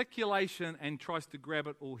articulation and tries to grab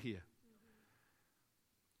it all here.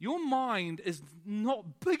 Your mind is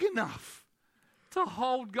not big enough to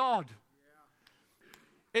hold God.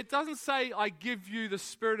 It doesn't say, I give you the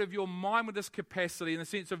spirit of your mind with this capacity in the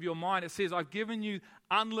sense of your mind. It says, I've given you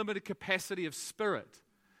unlimited capacity of spirit.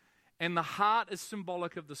 And the heart is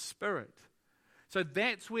symbolic of the Spirit. So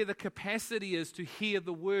that's where the capacity is to hear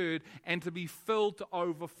the word and to be filled to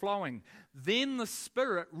overflowing. Then the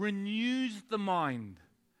Spirit renews the mind,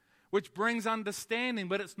 which brings understanding,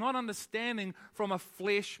 but it's not understanding from a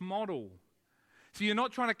flesh model. So you're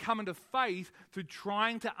not trying to come into faith through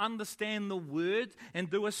trying to understand the words and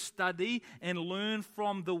do a study and learn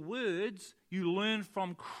from the words. You learn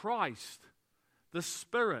from Christ, the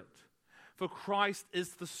Spirit. For Christ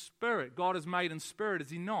is the Spirit. God is made in spirit, is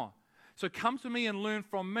He not? So come to me and learn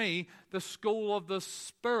from me the school of the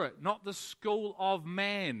Spirit, not the school of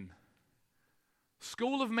man.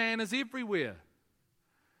 School of man is everywhere.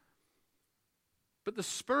 But the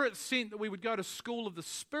Spirit sent that we would go to school of the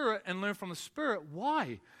Spirit and learn from the Spirit.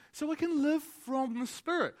 Why? So we can live from the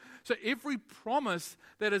Spirit. So every promise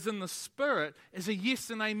that is in the Spirit is a yes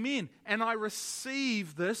and amen. And I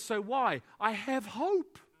receive this. So why? I have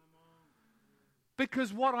hope.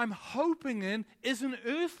 Because what I'm hoping in isn't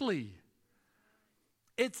earthly.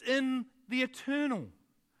 It's in the eternal.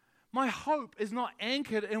 My hope is not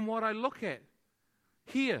anchored in what I look at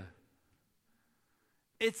here.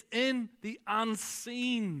 It's in the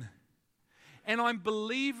unseen. And I'm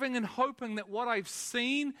believing and hoping that what I've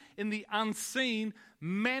seen in the unseen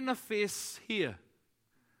manifests here.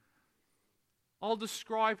 I'll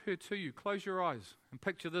describe her to you. Close your eyes and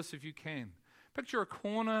picture this if you can. Picture a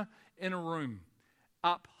corner in a room,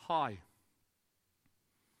 up high.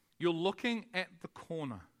 You're looking at the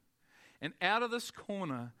corner. And out of this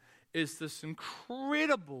corner is this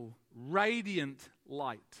incredible, radiant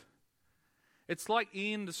light. It's like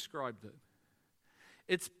Ian described it.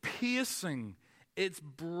 It's piercing. It's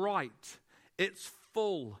bright. It's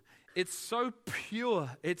full. It's so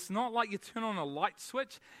pure. It's not like you turn on a light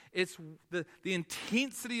switch. It's the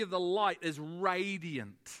intensity of the light is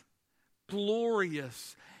radiant,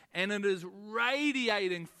 glorious. And it is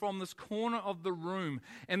radiating from this corner of the room.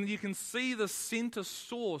 And you can see the center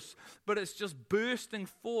source, but it's just bursting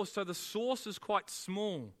forth. So the source is quite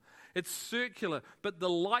small. It's circular, but the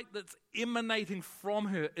light that's emanating from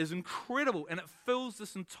her is incredible, and it fills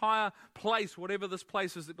this entire place, whatever this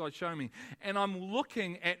place is that God showed me. And I'm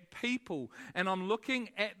looking at people, and I'm looking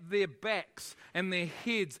at their backs and their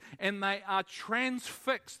heads, and they are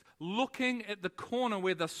transfixed, looking at the corner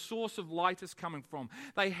where the source of light is coming from.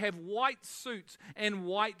 They have white suits and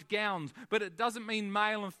white gowns, but it doesn't mean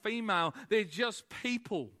male and female. They're just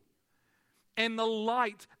people. And the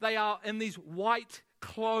light, they are in these white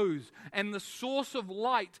clothes, and the source of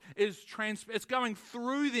light is it's going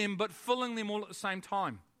through them but filling them all at the same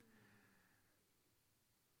time.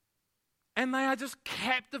 And they are just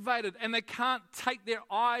captivated, and they can't take their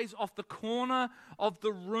eyes off the corner of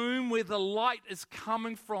the room where the light is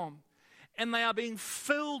coming from. And they are being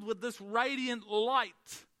filled with this radiant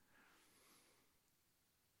light.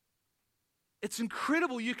 It's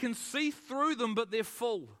incredible. You can see through them, but they're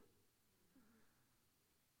full.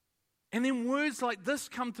 And then words like this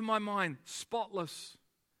come to my mind: spotless,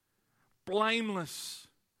 blameless,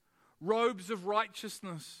 robes of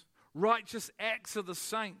righteousness, righteous acts of the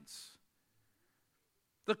saints.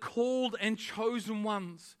 The called and chosen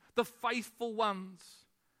ones, the faithful ones,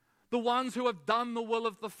 the ones who have done the will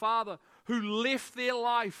of the Father, who left their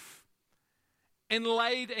life and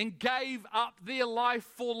laid and gave up their life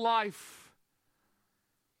for life.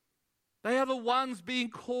 They are the ones being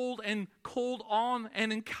called and called on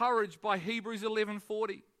and encouraged by Hebrews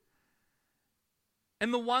 11:40.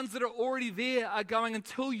 And the ones that are already there are going,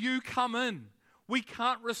 until you come in, we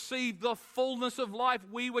can't receive the fullness of life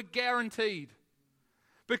we were guaranteed.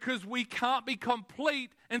 Because we can't be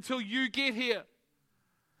complete until you get here.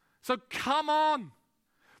 So come on.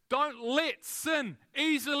 Don't let sin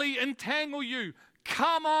easily entangle you.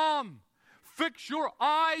 Come on. Fix your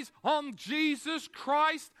eyes on Jesus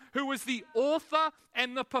Christ, who is the author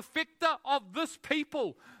and the perfecter of this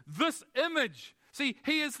people, this image. See,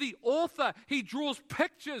 he is the author. He draws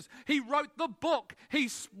pictures. He wrote the book.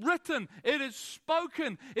 He's written. It is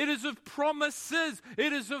spoken. It is of promises.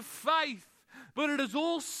 It is of faith. But it is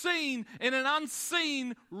all seen in an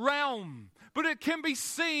unseen realm. But it can be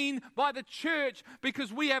seen by the church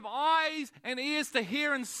because we have eyes and ears to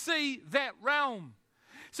hear and see that realm.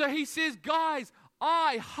 So he says, guys,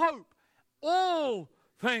 I hope all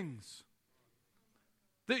things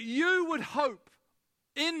that you would hope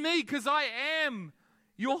in me, because I am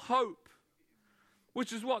your hope.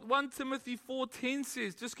 Which is what 1 Timothy 4:10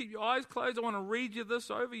 says. Just keep your eyes closed. I want to read you this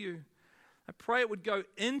over you. I pray it would go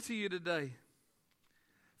into you today.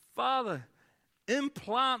 Father,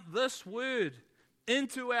 implant this word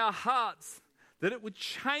into our hearts, that it would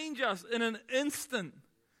change us in an instant.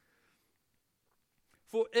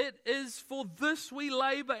 For it is for this we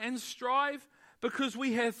labor and strive, because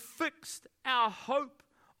we have fixed our hope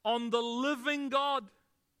on the living God.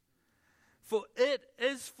 For it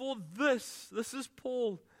is for this is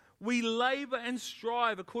Paul, we labor and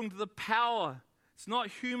strive according to the power. It's not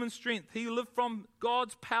human strength. He lived from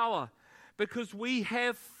God's power. Because we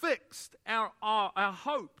have fixed our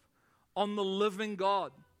hope on the living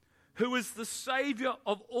God, who is the Savior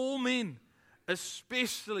of all men,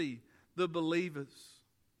 especially the believers.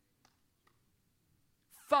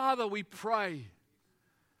 Father, we pray,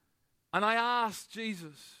 and I ask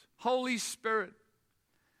Jesus, Holy Spirit,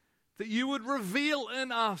 that you would reveal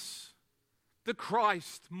in us the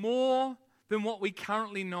Christ more than what we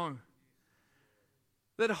currently know.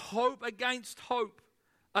 That hope against hope,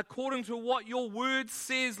 according to what your word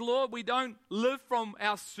says, Lord, we don't live from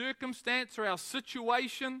our circumstance or our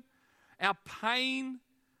situation, our pain,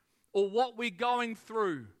 or what we're going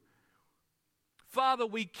through. Father,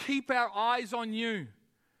 we keep our eyes on you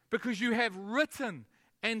because you have written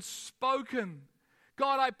and spoken.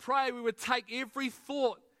 God, I pray we would take every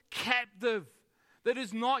thought captive that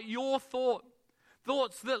is not your thought.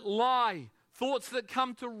 Thoughts that lie, thoughts that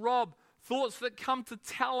come to rob, thoughts that come to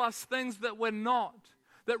tell us things that we're not,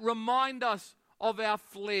 that remind us of our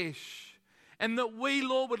flesh. And that we,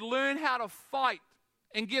 Lord, would learn how to fight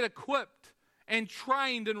and get equipped and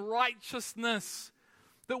trained in righteousness.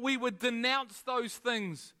 That we would denounce those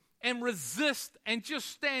things and resist and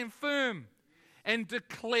just stand firm and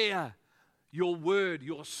declare your word,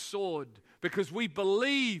 your sword. Because we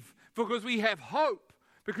believe, because we have hope,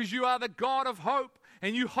 because you are the God of hope,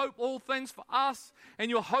 and you hope all things for us,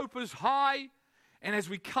 and your hope is high. And as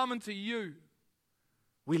we come into you,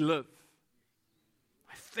 we live.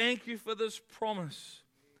 I thank you for this promise.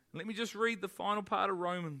 Let me just read the final part of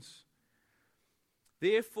Romans.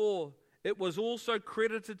 Therefore, it was also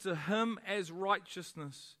credited to him as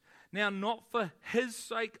righteousness. Now, not for his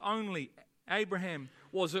sake only, Abraham,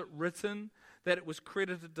 was it written that it was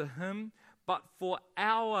credited to him, but for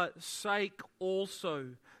our sake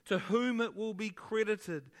also, to whom it will be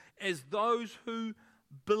credited as those who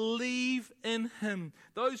believe in him,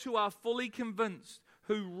 those who are fully convinced,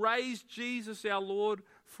 who raised Jesus our Lord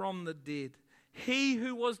from the dead. He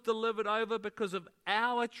who was delivered over because of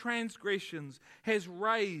our transgressions was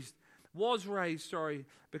raised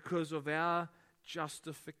because of our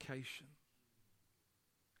justification.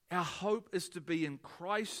 Our hope is to be in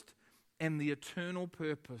Christ and the eternal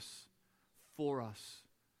purpose for us.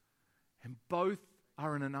 And both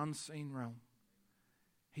are in an unseen realm.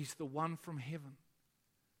 He's the one from heaven.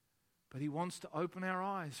 But he wants to open our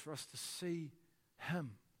eyes for us to see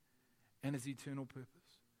him and his eternal purpose.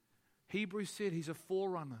 Hebrews said he's a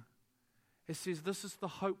forerunner. It says this is the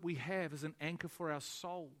hope we have as an anchor for our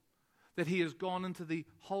soul, that he has gone into the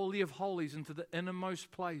Holy of Holies, into the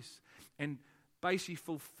innermost place, and basically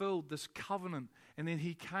fulfilled this covenant. And then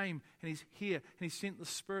he came and he's here and he sent the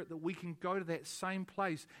Spirit that we can go to that same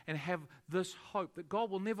place and have this hope that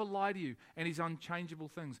God will never lie to you and his unchangeable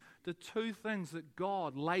things. The two things that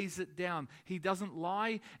God lays it down. He doesn't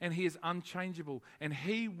lie and he is unchangeable. And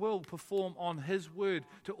he will perform on his word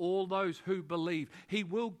to all those who believe. He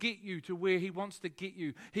will get you to where he wants to get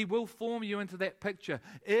you. He will form you into that picture.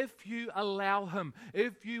 If you allow him,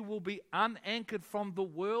 if you will be unanchored from the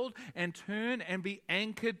world and turn and be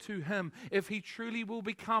anchored to him, if he truly will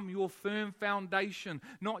become your firm foundation,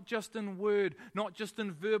 not just in word, not just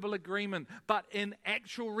in verbal agreement, but in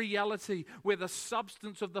actual reality, where the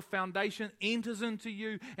substance of the foundation enters into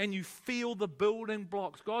you and you feel the building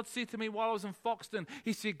blocks. God said to me while I was in Foxton,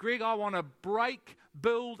 he said, Greg, I want to break,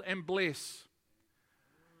 build, and bless.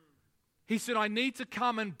 He said, I need to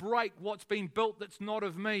come and break what's been built that's not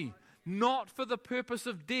of me, not for the purpose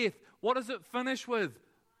of death. What does it finish with?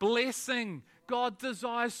 Blessing. God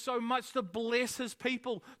desires so much to bless his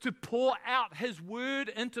people, to pour out his word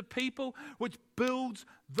into people, which builds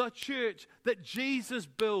the church that Jesus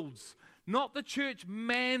builds. Not the church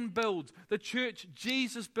man builds, the church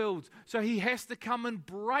Jesus builds. So he has to come and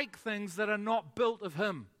break things that are not built of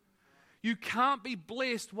him. You can't be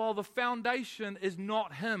blessed while the foundation is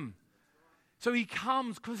not him. So he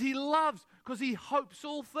comes because he loves, because he hopes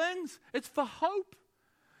all things. It's for hope.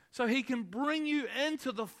 So he can bring you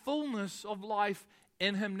into the fullness of life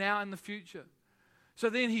in him now and the future. So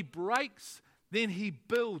then he breaks, then he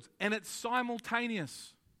builds, and it's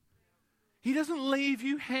simultaneous. He doesn't leave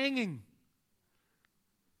you hanging.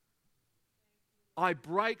 I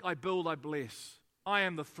break, I build, I bless. I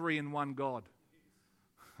am the 3-in-1 God.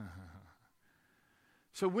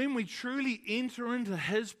 So when we truly enter into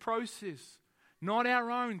his process, not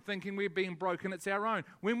our own thinking we're being broken, it's our own.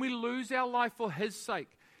 When we lose our life for his sake,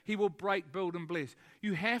 he will break, build, and bless.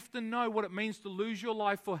 You have to know what it means to lose your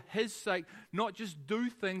life for his sake, not just do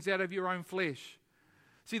things out of your own flesh.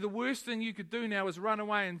 See, the worst thing you could do now is run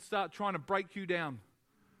away and start trying to break you down.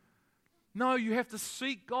 No, you have to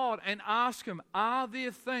seek God and ask him, are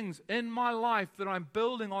there things in my life that I'm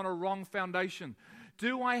building on a wrong foundation?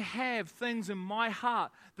 Do I have things in my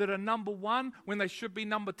heart that are number 1 when they should be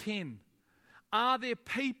number 10? Are there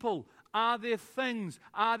people? Are there things?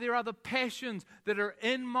 Are there other passions that are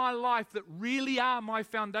in my life that really are my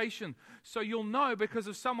foundation? So you'll know, because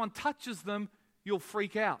if someone touches them, you'll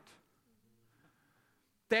freak out.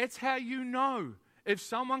 That's how you know. If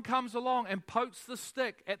someone comes along and pokes the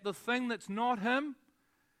stick at the thing that's not him,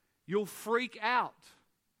 you'll freak out.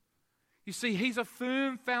 You see, he's a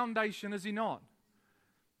firm foundation, is he not?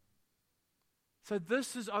 So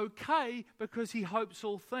this is okay because he hopes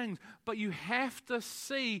all things. But you have to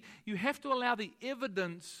see, you have to allow the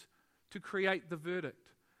evidence to create the verdict,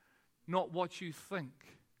 not what you think.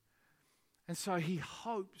 And so he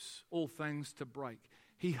hopes all things to break.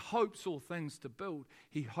 He hopes all things to build.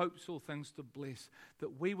 He hopes all things to bless.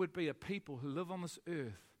 That we would be a people who live on this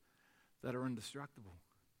earth that are indestructible.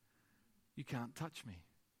 You can't touch me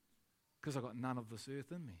because I've got none of this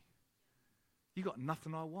earth in me. You got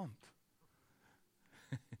nothing I want.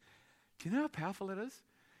 Do you know how powerful that is?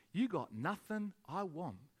 You got nothing I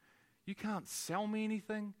want. You can't sell me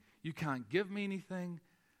anything. You can't give me anything.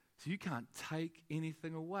 So you can't take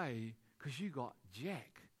anything away because you got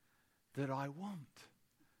jack that I want.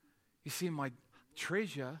 You see, my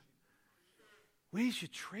treasure, where's your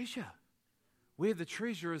treasure? Where the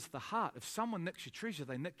treasure is the heart. If someone nicks your treasure,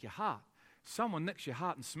 they nick your heart. If someone nicks your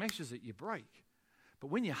heart and smashes it, you break.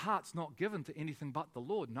 But when your heart's not given to anything but the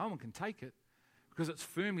Lord, no one can take it because it's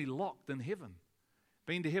firmly locked in heaven.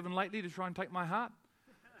 Been to heaven lately to try and take my heart?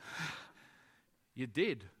 You're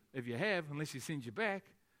dead if you have, unless he sends you back.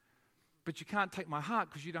 But you can't take my heart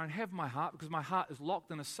because you don't have my heart, because my heart is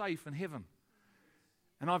locked in a safe in heaven.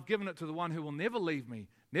 And I've given it to the one who will never leave me,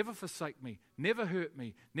 never forsake me, never hurt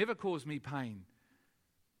me, never cause me pain.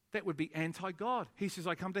 That would be anti-God. He says,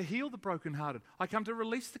 I come to heal the brokenhearted. I come to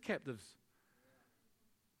release the captives.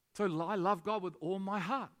 So I love God with all my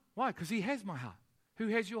heart. Why? Because he has my heart. Who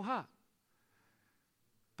has your heart?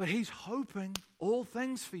 But he's hoping all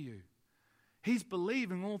things for you. He's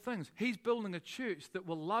believing all things. He's building a church that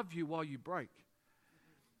will love you while you break.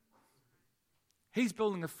 He's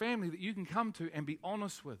building a family that you can come to and be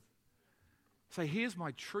honest with. Say, here's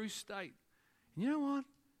my true state. And you know what?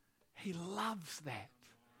 He loves that.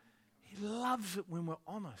 He loves it when we're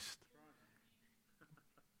honest.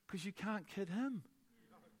 Because you can't kid him.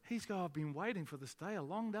 He's going, I've been waiting for this day, a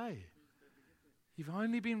long day. You've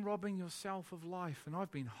only been robbing yourself of life. And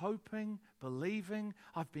I've been hoping, believing,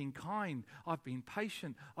 I've been kind, I've been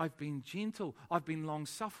patient, I've been gentle, I've been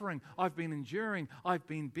long-suffering, I've been enduring, I've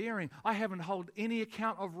been bearing. I haven't held any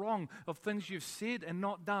account of wrong, of things you've said and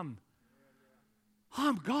not done.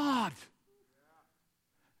 I'm God.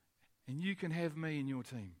 And you can have me in your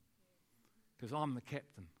team because I'm the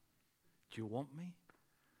captain. Do you want me?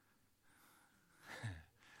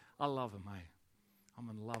 I love him, eh?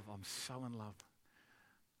 I'm in love. I'm so in love.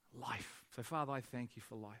 Life. So, Father, I thank you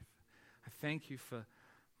for life. I thank you for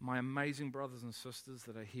my amazing brothers and sisters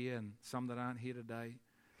that are here and some that aren't here today.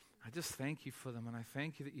 I just thank you for them, and I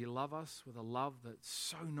thank you that you love us with a love that's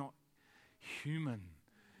so not human.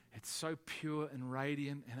 It's so pure and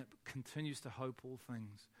radiant, and it continues to hope all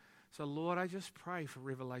things. So, Lord, I just pray for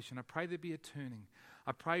revelation. I pray there be a turning.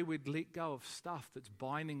 I pray we'd let go of stuff that's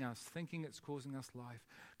binding us, thinking it's causing us life.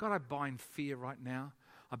 God, I bind fear right now.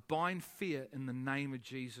 I bind fear in the name of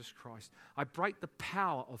Jesus Christ. I break the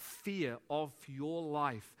power of fear of your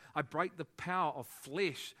life. I break the power of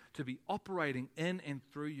flesh to be operating in and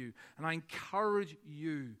through you. And I encourage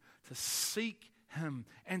you to seek him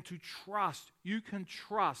and to trust. You can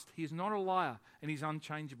trust. He is not a liar and he's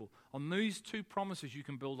unchangeable. On these two promises, you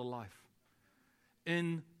can build a life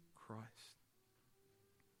in Christ.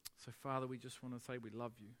 So, Father, we just want to say we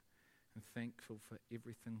love you and thankful for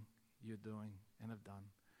everything you're doing and have done.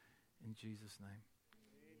 In Jesus' name,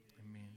 amen.